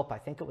Zandschulp. I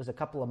think it was a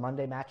couple of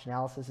Monday match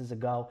analyses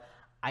ago.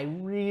 I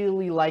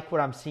really like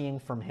what I'm seeing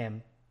from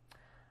him.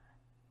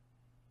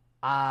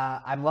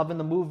 I'm loving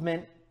the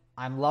movement.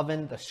 I'm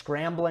loving the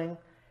scrambling.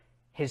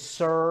 His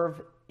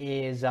serve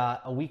is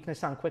a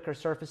weakness on quicker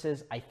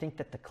surfaces. I think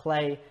that the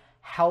clay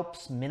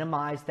helps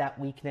minimize that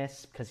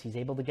weakness because he's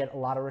able to get a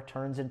lot of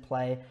returns in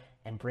play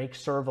and break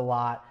serve a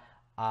lot.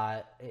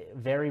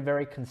 Very,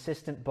 very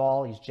consistent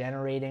ball. He's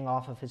generating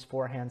off of his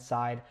forehand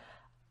side.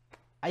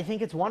 I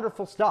think it's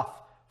wonderful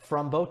stuff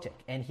from Botic.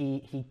 And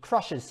he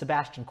crushes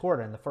Sebastian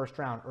Korda in the first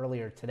round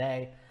earlier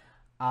today.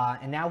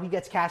 And now he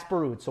gets Casper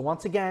Ruud. So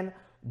once again,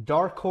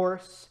 dark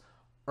horse,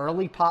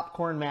 early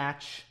popcorn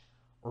match,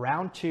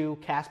 round 2,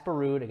 Casper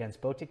Ruud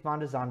against Botic van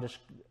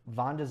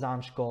de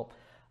Zandschulp.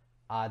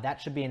 That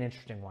should be an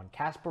interesting one.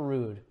 Casper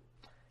Ruud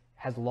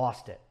has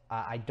lost it.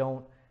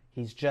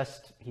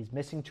 He's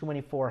missing too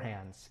many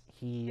forehands.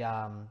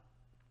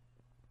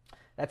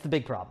 That's the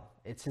big problem.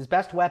 It's his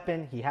best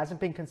weapon. He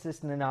hasn't been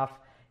consistent enough.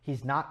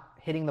 He's not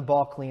hitting the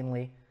ball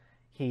cleanly.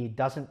 He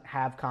doesn't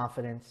have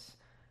confidence.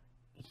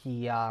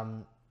 He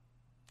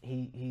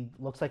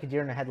looks like a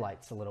deer in the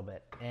headlights a little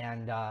bit.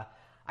 And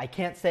I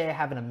can't say I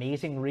have an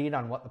amazing read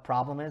on what the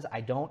problem is.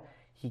 I don't.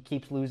 He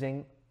keeps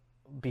losing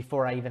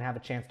before I even have a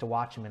chance to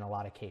watch him in a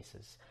lot of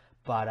cases.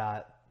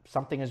 But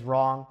something is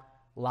wrong.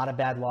 A lot of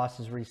bad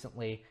losses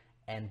recently,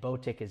 and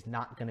Botic is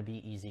not going to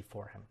be easy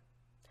for him.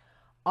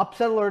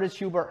 Upset alert is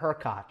Hubert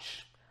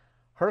Hurkacz.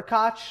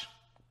 Hurkacz,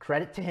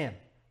 credit to him.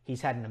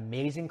 He's had an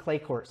amazing clay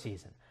court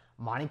season.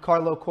 Monte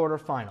Carlo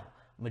quarterfinal,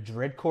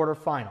 Madrid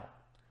quarterfinal.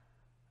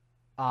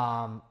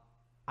 I'm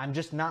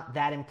just not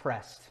that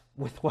impressed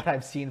with what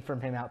I've seen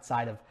from him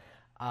outside of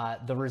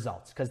the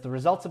results, because the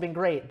results have been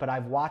great, but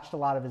I've watched a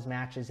lot of his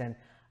matches, and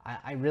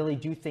I really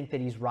do think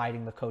that he's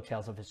riding the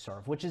coattails of his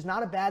serve, which is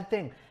not a bad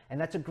thing, and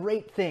that's a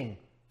great thing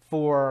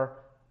for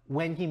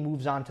when he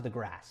moves on to the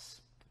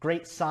grass.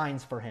 Great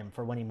signs for him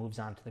for when he moves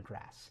on to the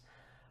grass.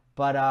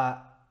 But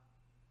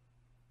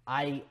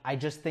I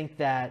just think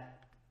that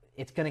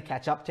it's going to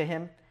catch up to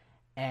him,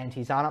 and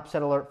he's on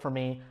upset alert for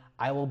me.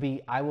 I will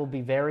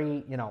be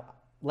very,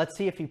 let's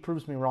see if he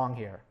proves me wrong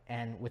here.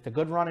 And with a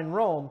good run in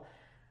Rome,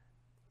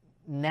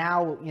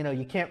 now,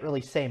 you can't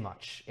really say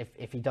much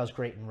if he does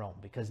great in Rome,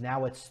 because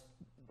now it's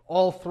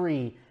all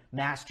three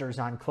masters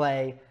on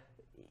clay.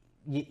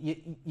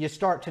 You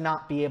start to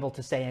not be able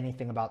to say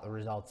anything about the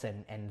results,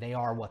 and they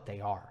are what they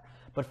are.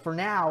 But for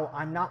now,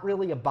 I'm not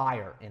really a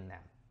buyer in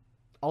them.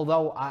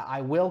 Although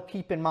I will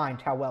keep in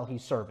mind how well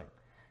he's serving.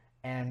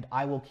 And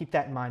I will keep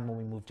that in mind when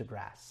we move to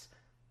grass.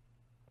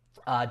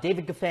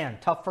 David Goffin,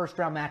 tough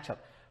first-round matchup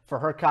for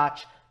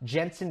Hurkacz.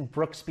 Jensen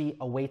Brooksby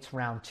awaits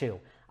round 2.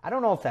 I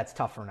don't know if that's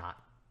tough or not.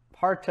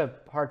 Hard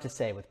to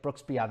say with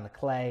Brooksby on the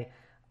clay.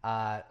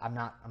 I'm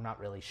not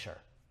really sure,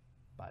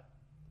 but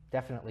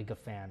definitely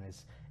Goffin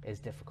is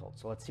difficult.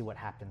 So let's see what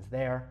happens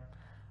there.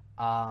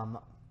 And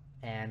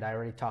I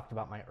already talked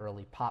about my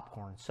early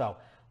popcorn. So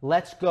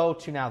let's go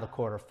to now the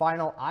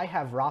quarterfinal. I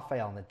have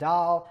Rafael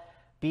Nadal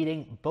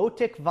beating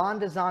Botic van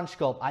de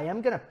Zandschulp. I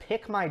am going to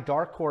pick my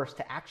dark horse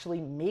to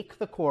actually make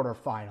the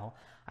quarterfinal.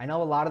 I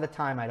know a lot of the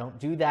time I don't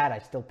do that. I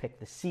still pick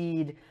the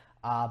seed.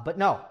 But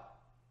no,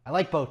 I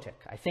like Botic.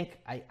 I think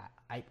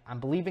I'm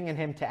believing in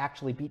him to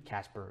actually beat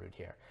Casper Ruud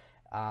here.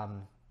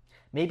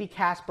 Maybe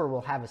Casper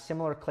will have a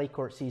similar clay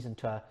court season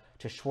to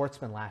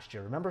Schwartzman last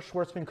year. Remember,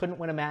 Schwartzman could not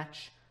win a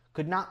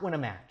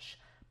match.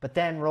 But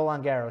then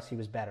Roland Garros, he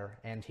was better,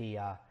 and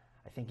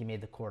I think he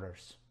made the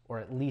quarters, or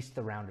at least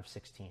the round of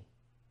 16.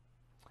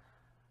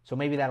 So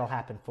maybe that'll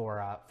happen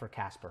for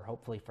Casper,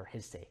 hopefully for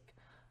his sake.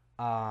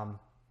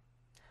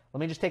 Let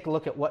me just take a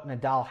look at what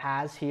Nadal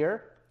has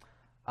here.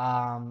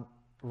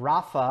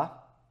 Rafa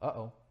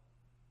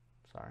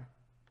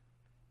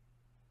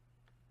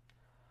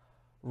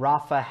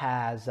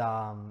has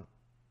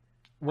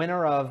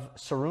winner of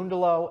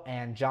Cerundolo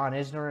and John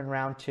Isner in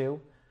round 2,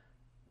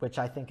 which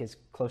I think is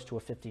close to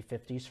a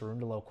 50-50.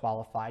 Cerundolo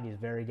qualified. He's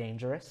very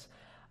dangerous.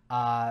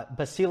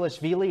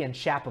 Basilashvili and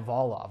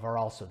Shapovalov are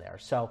also there.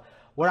 So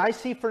what I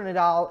see for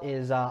Nadal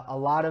is a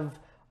lot of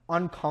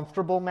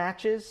uncomfortable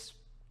matches,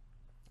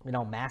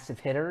 massive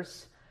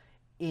hitters.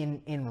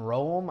 In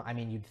Rome, I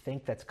mean, you'd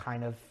think it's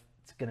going to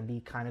be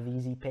kind of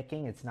easy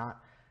picking. It's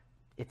not.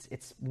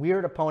 It's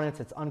weird opponents,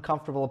 it's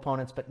uncomfortable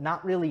opponents, but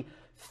not really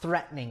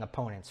threatening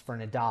opponents for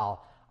Nadal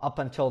up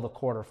until the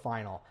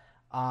quarterfinal.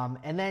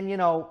 And then,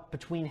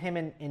 between him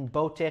and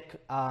Botic,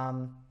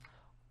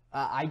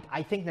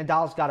 I think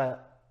Nadal's got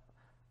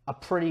a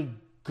pretty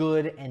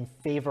good and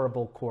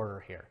favorable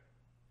quarter here.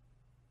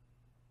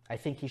 I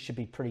think he should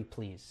be pretty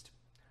pleased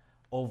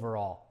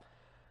overall.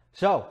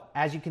 So,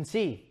 as you can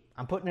see,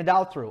 I'm putting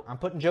Nadal through. I'm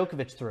putting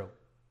Djokovic through.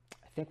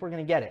 I think we're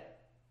going to get it.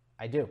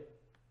 I do.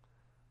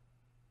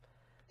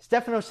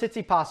 Stefanos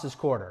Tsitsipas'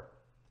 quarter.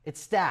 It's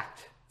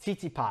stacked.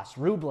 Tsitsipas,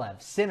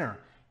 Rublev, Sinner,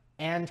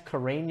 and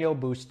Carreño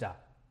Busta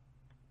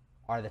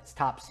are the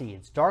top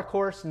seeds. Dark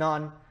horse,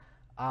 none.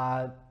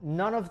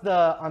 None of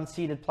the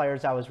unseeded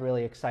players I was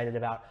really excited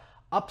about.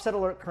 Upset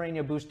alert,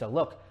 Carreño Busta.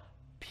 Look,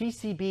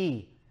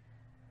 PCB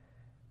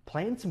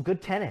playing some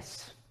good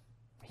tennis.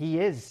 He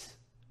is,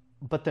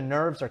 but the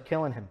nerves are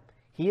killing him.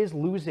 He is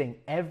losing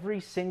every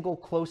single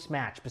close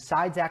match.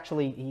 Besides,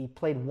 actually, he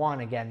played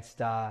one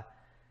against,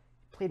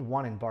 played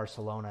one in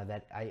Barcelona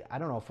that I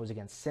don't know if it was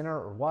against Sinner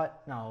or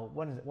what. No,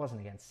 it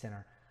wasn't against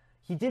Sinner.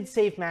 He did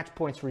save match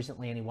points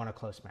recently, and he won a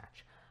close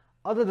match.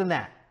 Other than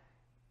that,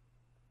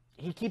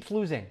 he keeps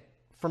losing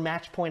from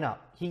match point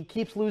up. He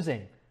keeps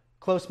losing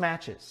close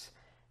matches.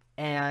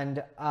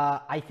 And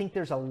I think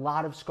there's a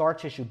lot of scar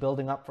tissue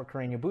building up for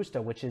Carreño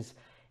Busta, which is,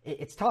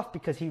 it's tough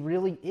because he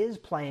really is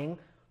playing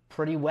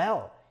pretty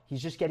well.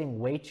 He's just getting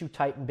way too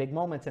tight in big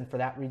moments, and for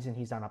that reason,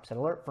 he's on upset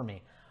alert for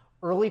me.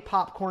 Early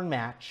popcorn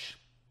match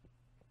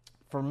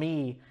for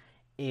me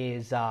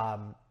is,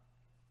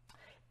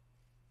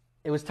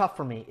 it was tough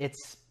for me.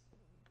 It's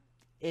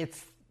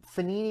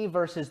Fognini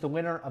versus the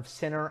winner of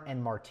Sinner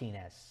and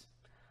Martinez.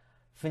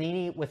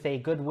 Fognini with a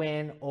good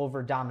win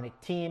over Dominic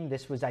Thiem.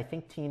 This was, I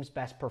think, Thiem's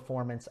best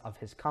performance of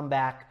his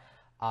comeback,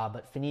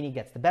 but Fognini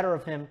gets the better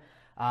of him.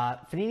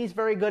 Fognini's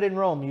very good in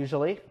Rome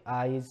usually.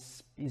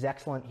 He's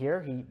excellent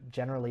here. He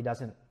generally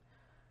doesn't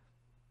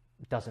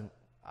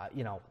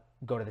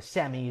go to the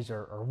semis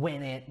or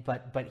win it,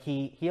 but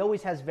he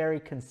always has very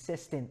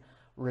consistent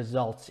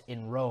results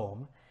in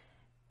Rome.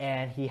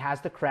 And he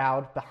has the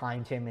crowd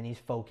behind him, and he's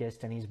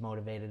focused, and he's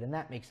motivated, and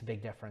that makes a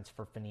big difference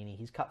for Fognini.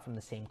 He's cut from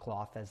the same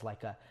cloth as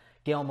like a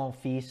Gael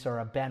Monfils or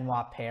a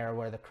Benoit pair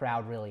where the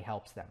crowd really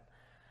helps them.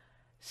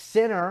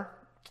 Sinner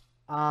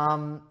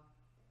or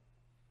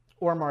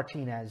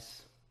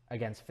Martinez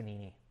against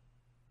Fognini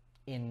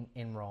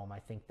in Rome. I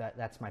think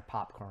that's my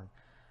popcorn.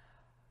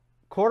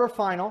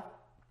 Quarterfinal,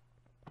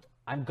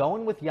 I'm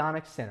going with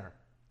Jannik Sinner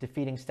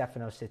defeating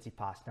Stefanos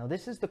Tsitsipas. Now,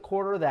 this is the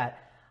quarter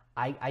that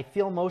I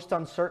feel most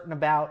uncertain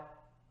about.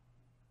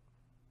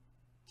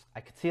 I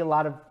could see a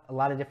lot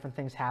of different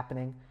things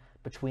happening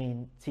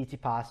between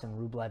Tsitsipas and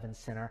Rublev and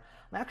Sinner.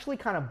 I'm actually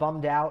kind of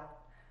bummed out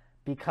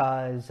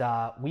because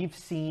we've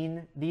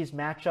seen these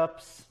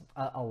matchups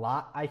a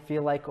lot, I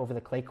feel like, over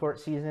the clay court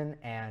season.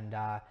 And,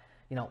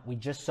 we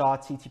just saw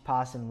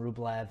Tsitsipas and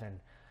Rublev, and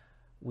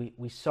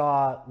we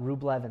saw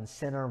Rublev and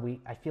Sinner.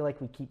 I feel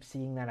like we keep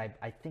seeing that.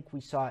 I think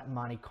we saw it in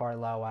Monte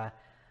Carlo.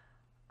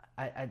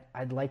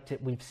 I'd like to.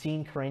 We've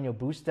seen Carreño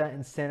Busta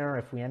and Sinner.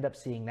 If we end up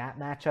seeing that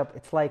matchup,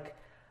 it's like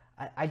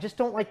I just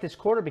don't like this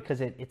quarter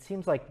because it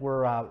seems like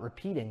we're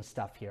repeating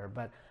stuff here.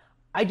 But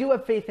I do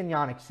have faith in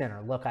Jannik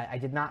Sinner. Look, I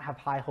did not have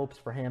high hopes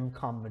for him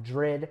come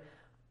Madrid.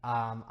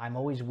 I'm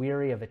always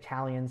weary of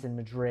Italians in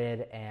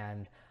Madrid,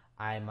 and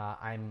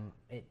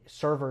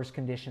servers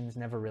conditions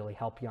never really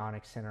help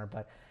Jannik Sinner.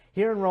 But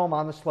here in Rome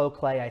on the slow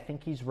clay, I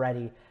think he's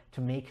ready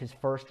to make his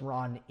first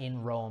run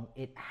in Rome.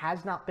 It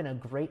has not been a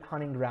great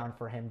hunting ground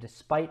for him,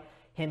 despite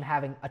him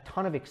having a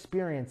ton of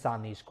experience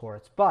on these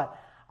courts. But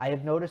I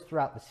have noticed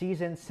throughout the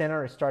season,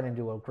 Sinner is starting to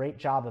do a great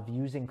job of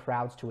using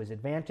crowds to his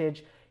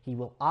advantage. He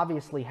will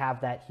obviously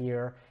have that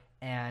here,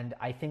 and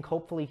I think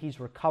hopefully he's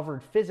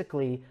recovered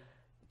physically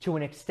to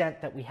an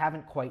extent that we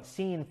haven't quite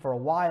seen for a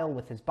while,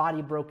 with his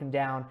body broken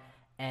down,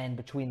 and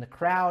between the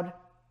crowd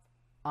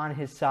on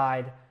his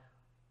side,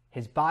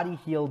 his body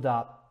healed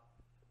up,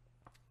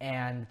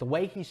 and the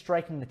way he's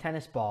striking the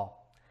tennis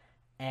ball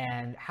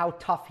and how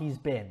tough he's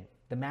been,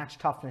 the match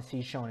toughness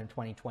he's shown in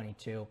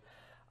 2022,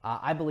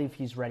 I believe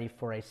he's ready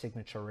for a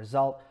signature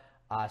result.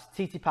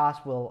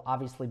 Tsitsipas will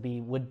obviously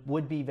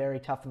would be very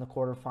tough in the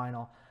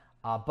quarterfinal,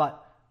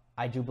 but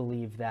I do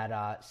believe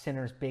that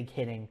Sinner's big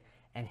hitting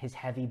and his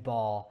heavy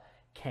ball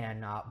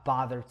can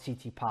bother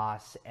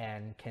Tsitsipas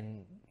and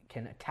can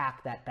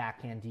attack that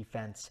backhand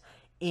defense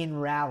in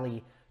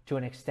rally to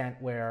an extent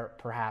where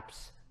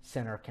perhaps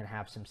Sinner can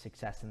have some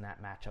success in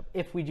that matchup,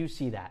 if we do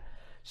see that.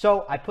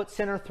 So I put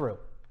Sinner through.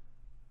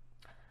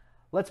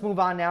 Let's move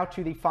on now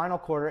to the final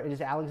quarter. It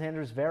is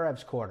Alexander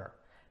Zverev's quarter.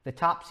 The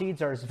top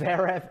seeds are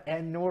Zverev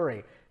and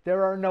Norrie.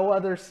 There are no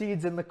other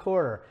seeds in the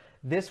quarter.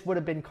 This would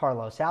have been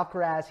Carlos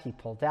Alcaraz. He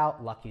pulled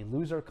out. Lucky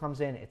loser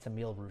comes in. It's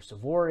Emil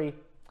Ruusuvuori.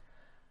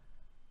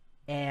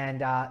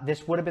 And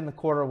this would have been the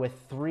quarter with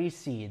 3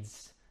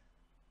 seeds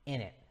in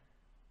it,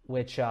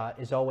 which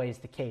is always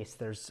the case.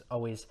 There's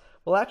always...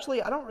 Well,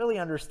 actually, I don't really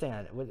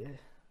understand.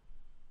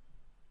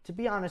 To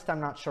be honest,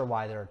 I'm not sure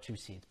why there are 2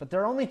 seeds. But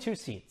there are only 2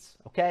 seeds,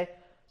 okay?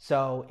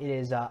 So it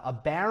is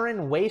a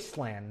barren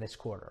wasteland this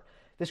quarter.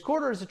 This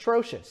quarter is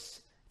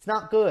atrocious. It's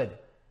not good.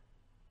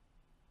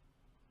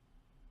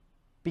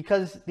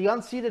 Because the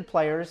unseeded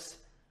players,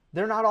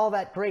 they're not all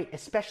that great,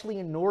 especially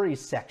in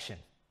Norrie's section.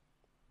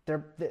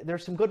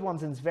 There's some good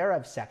ones in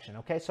Zverev's section,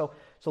 okay? So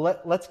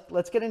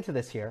let's get into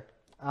this here.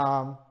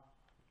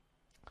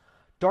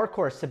 Dark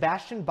horse,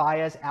 Sebastian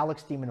Baez,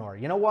 Alex de Minaur.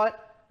 You know what?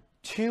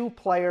 2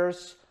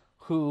 players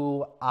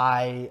who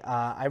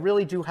I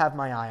really do have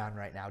my eye on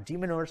right now. De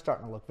Minaur is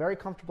starting to look very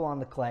comfortable on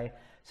the clay.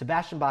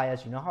 Sebastian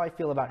Baez, you know how I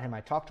feel about him.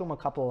 I talked about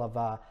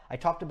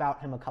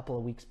him a couple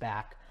of weeks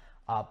back.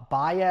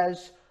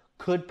 Baez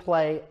could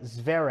play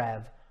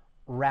Zverev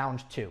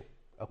round 2.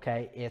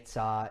 Okay, it's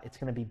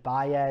going to be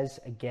Baez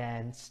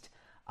against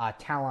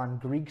Talon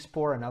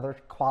Griegspor, another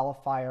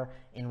qualifier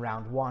in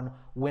round 1.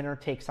 Winner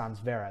takes on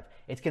Zverev.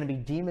 It's going to be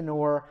de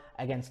Minaur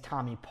against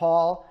Tommy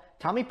Paul.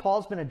 Tommy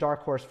Paul's been a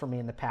dark horse for me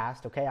in the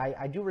past. Okay,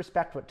 I do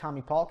respect what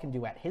Tommy Paul can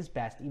do at his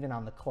best, even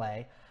on the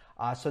clay.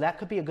 So that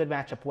could be a good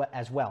matchup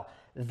as well.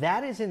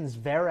 That is in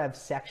Zverev's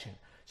section.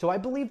 So I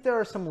believe there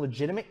are some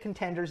legitimate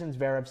contenders in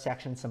Zverev's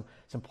section,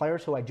 some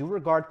players who I do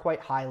regard quite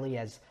highly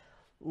as,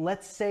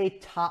 let's say,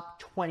 top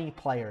 20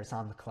 players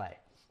on the clay.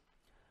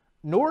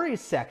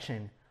 Norrie's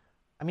section,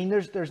 I mean,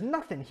 there's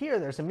nothing here.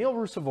 There's Emil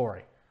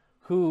Ruusuvuori,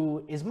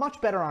 who is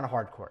much better on a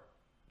hard court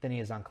than he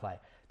is on clay.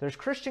 There's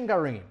Christian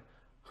Garin,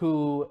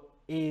 who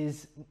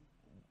is,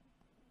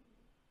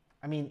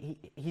 I mean,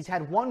 he's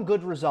had one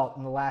good result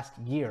in the last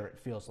year, it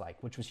feels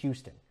like, which was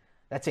Houston.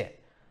 That's it.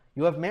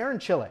 You have Marin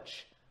Cilic,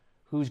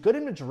 who's good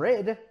in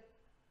Madrid.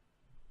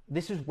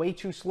 This is way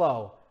too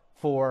slow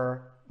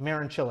for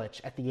Marin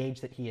Cilic at the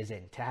age that he is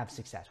in to have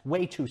success.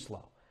 Way too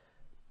slow.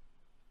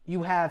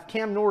 You have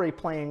Cam Norrie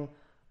playing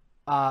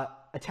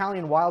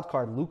Italian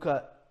wildcard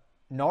Luca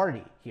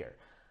Nardi here.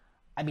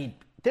 I mean,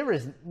 there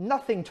is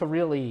nothing to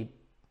really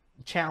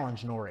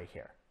challenge Norrie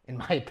here, in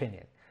my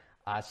opinion.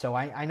 So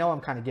I know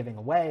I'm kind of giving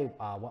away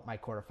what my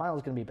quarterfinal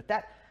is going to be, but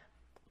that,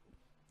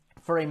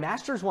 for a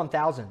Masters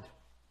 1000,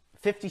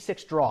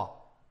 56 draw,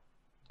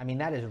 I mean,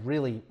 that is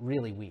really,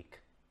 really weak.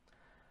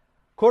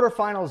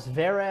 Quarterfinals,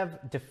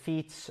 Zverev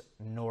defeats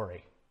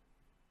Norrie.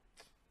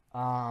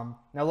 Now,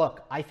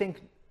 look, I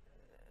think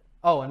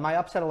Oh, and my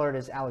upset alert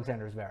is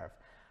Alexander Zverev.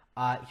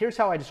 Here's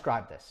how I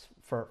describe this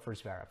for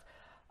Zverev.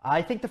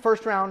 I think the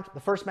first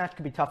match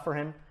could be tough for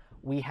him.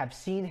 We have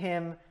seen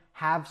him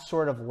have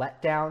sort of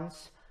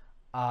letdowns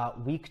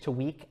week to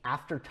week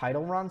after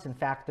title runs. In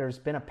fact, there's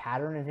been a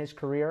pattern in his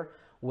career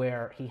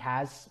where he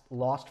has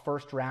lost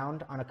first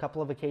round on a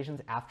couple of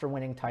occasions after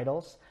winning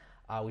titles.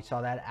 We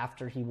saw that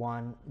after he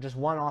won, just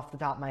one off the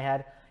top of my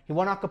head. He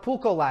won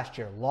Acapulco last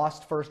year,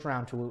 lost first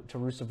round to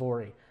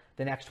Ruusuvuori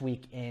the next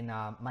week in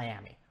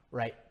Miami,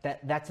 right?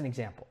 That's an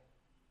example.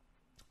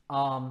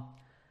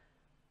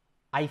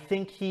 I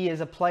think he is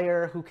a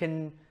player who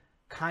can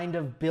kind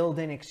of build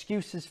in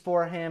excuses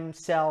for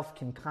himself,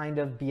 can kind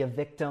of be a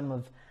victim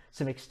of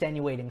some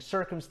extenuating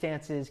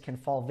circumstances, can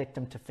fall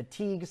victim to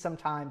fatigue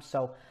sometimes.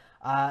 So,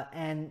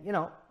 and, you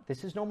know,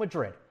 this is no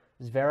Madrid.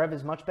 Zverev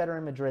is much better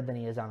in Madrid than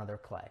he is on other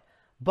clay.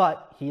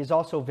 But he is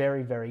also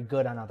very, very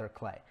good on other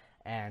clay.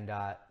 And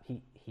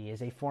he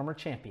is a former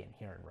champion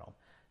here in Rome.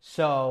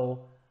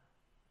 So,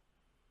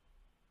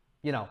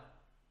 you know,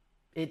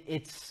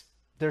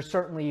 there's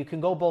certainly, you can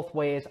go both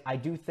ways. I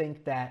do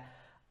think that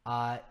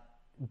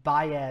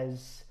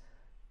Baez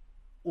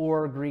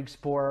or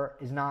Griegspoor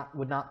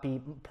would not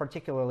be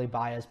particularly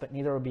biased, but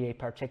neither would be a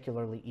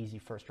particularly easy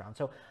first round.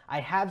 So I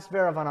have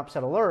Zverev on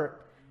upset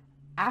alert.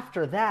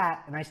 After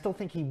that, and I still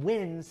think he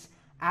wins,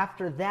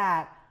 after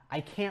that,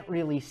 I can't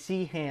really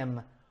see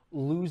him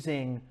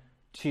losing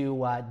to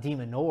De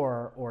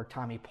Minaur or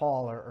Tommy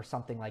Paul or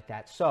something like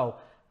that. So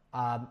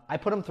I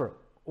put him through.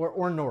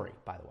 Or Norrie,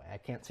 by the way. I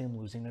can't see him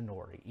losing to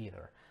Norrie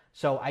either.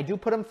 So I do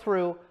put him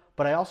through,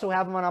 but I also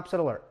have him on upset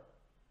alert.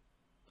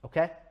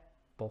 Okay?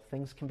 Both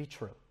things can be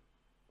true.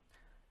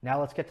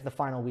 Now let's get to the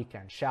final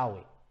weekend, shall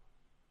we?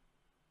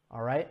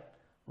 All right?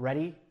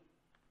 Ready?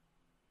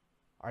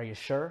 Are you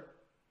sure?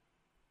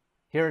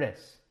 Here it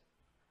is.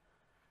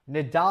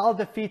 Nadal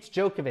defeats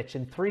Djokovic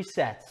in 3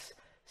 sets.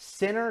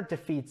 Sinner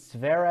defeats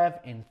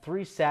Zverev in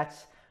 3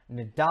 sets.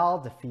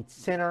 Nadal defeats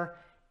Sinner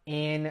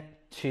in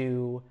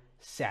 2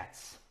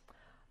 sets.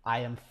 I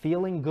am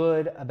feeling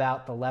good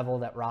about the level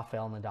that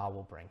Rafael Nadal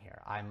will bring here.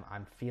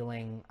 I'm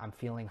feeling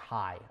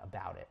high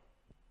about it.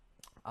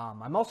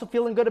 I'm also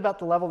feeling good about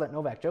the level that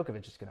Novak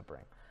Djokovic is going to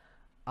bring.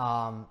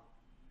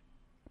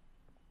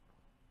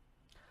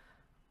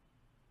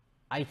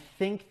 I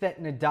think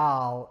that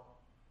Nadal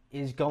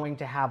is going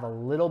to have a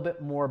little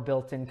bit more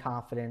built-in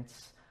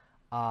confidence.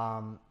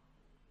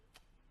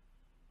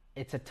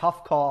 It's a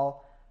tough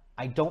call.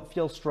 I don't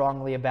feel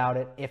strongly about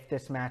it if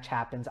this match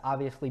happens.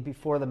 Obviously,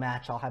 before the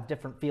match, I'll have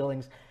different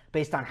feelings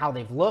based on how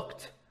they've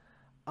looked.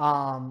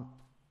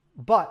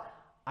 But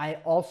I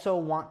also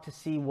want to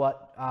see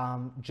what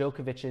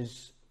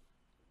Djokovic's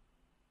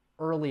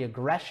early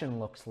aggression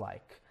looks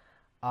like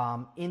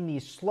in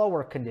these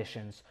slower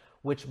conditions,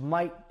 which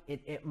might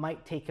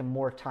take him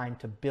more time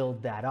to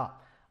build that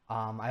up.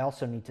 I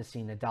also need to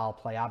see Nadal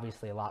play,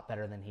 obviously, a lot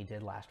better than he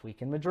did last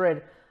week in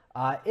Madrid.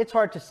 It's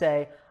hard to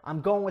say.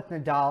 I'm going with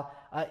Nadal.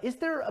 Is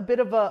there a bit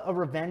of a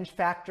revenge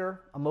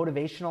factor, a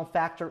motivational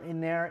factor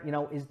in there? You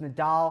know,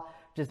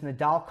 does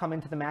Nadal come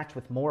into the match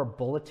with more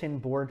bulletin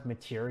board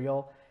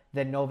material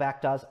than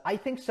Novak does? I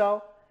think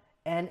so.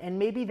 And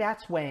maybe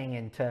that's weighing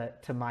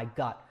into my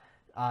gut,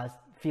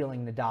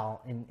 feeling Nadal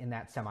in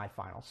that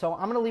semifinal. So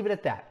I'm going to leave it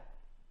at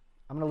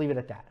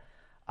that.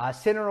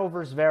 Sinner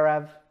over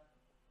Zverev.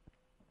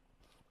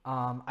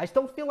 I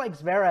still feel like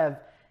Zverev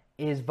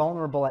is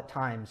vulnerable at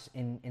times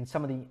on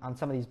some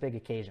of these big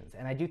occasions.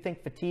 And I do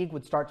think fatigue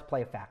would start to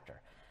play a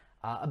factor,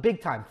 a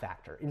big-time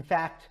factor. In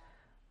fact,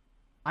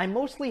 I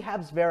mostly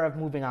have Zverev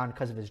moving on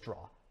because of his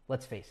draw.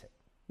 Let's face it.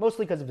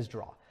 Mostly because of his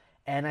draw.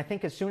 And I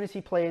think as soon as he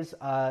plays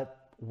a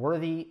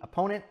worthy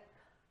opponent,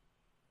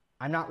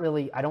 I don't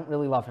really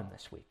love him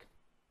this week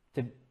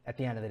at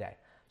the end of the day.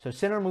 So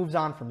Sinner moves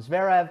on from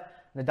Zverev.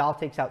 Nadal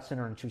takes out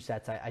Sinner in 2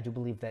 sets. I do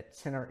believe that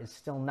Sinner is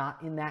still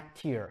not in that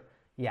tier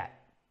yet.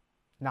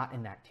 Not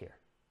in that tier.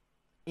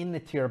 In the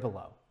tier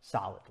below,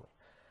 solidly.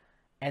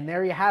 And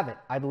there you have it.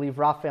 I believe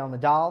Rafael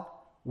Nadal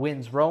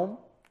wins Rome.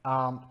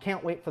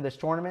 Can't wait for this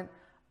tournament.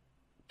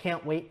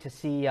 Can't wait to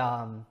see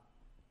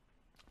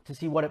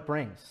what it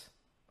brings.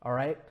 All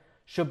right?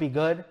 Should be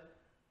good.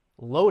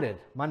 Loaded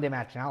Monday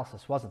match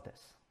analysis, wasn't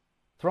this?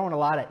 Throwing a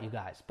lot at you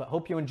guys, but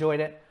hope you enjoyed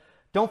it.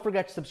 Don't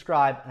forget to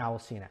subscribe, and I will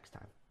see you next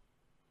time.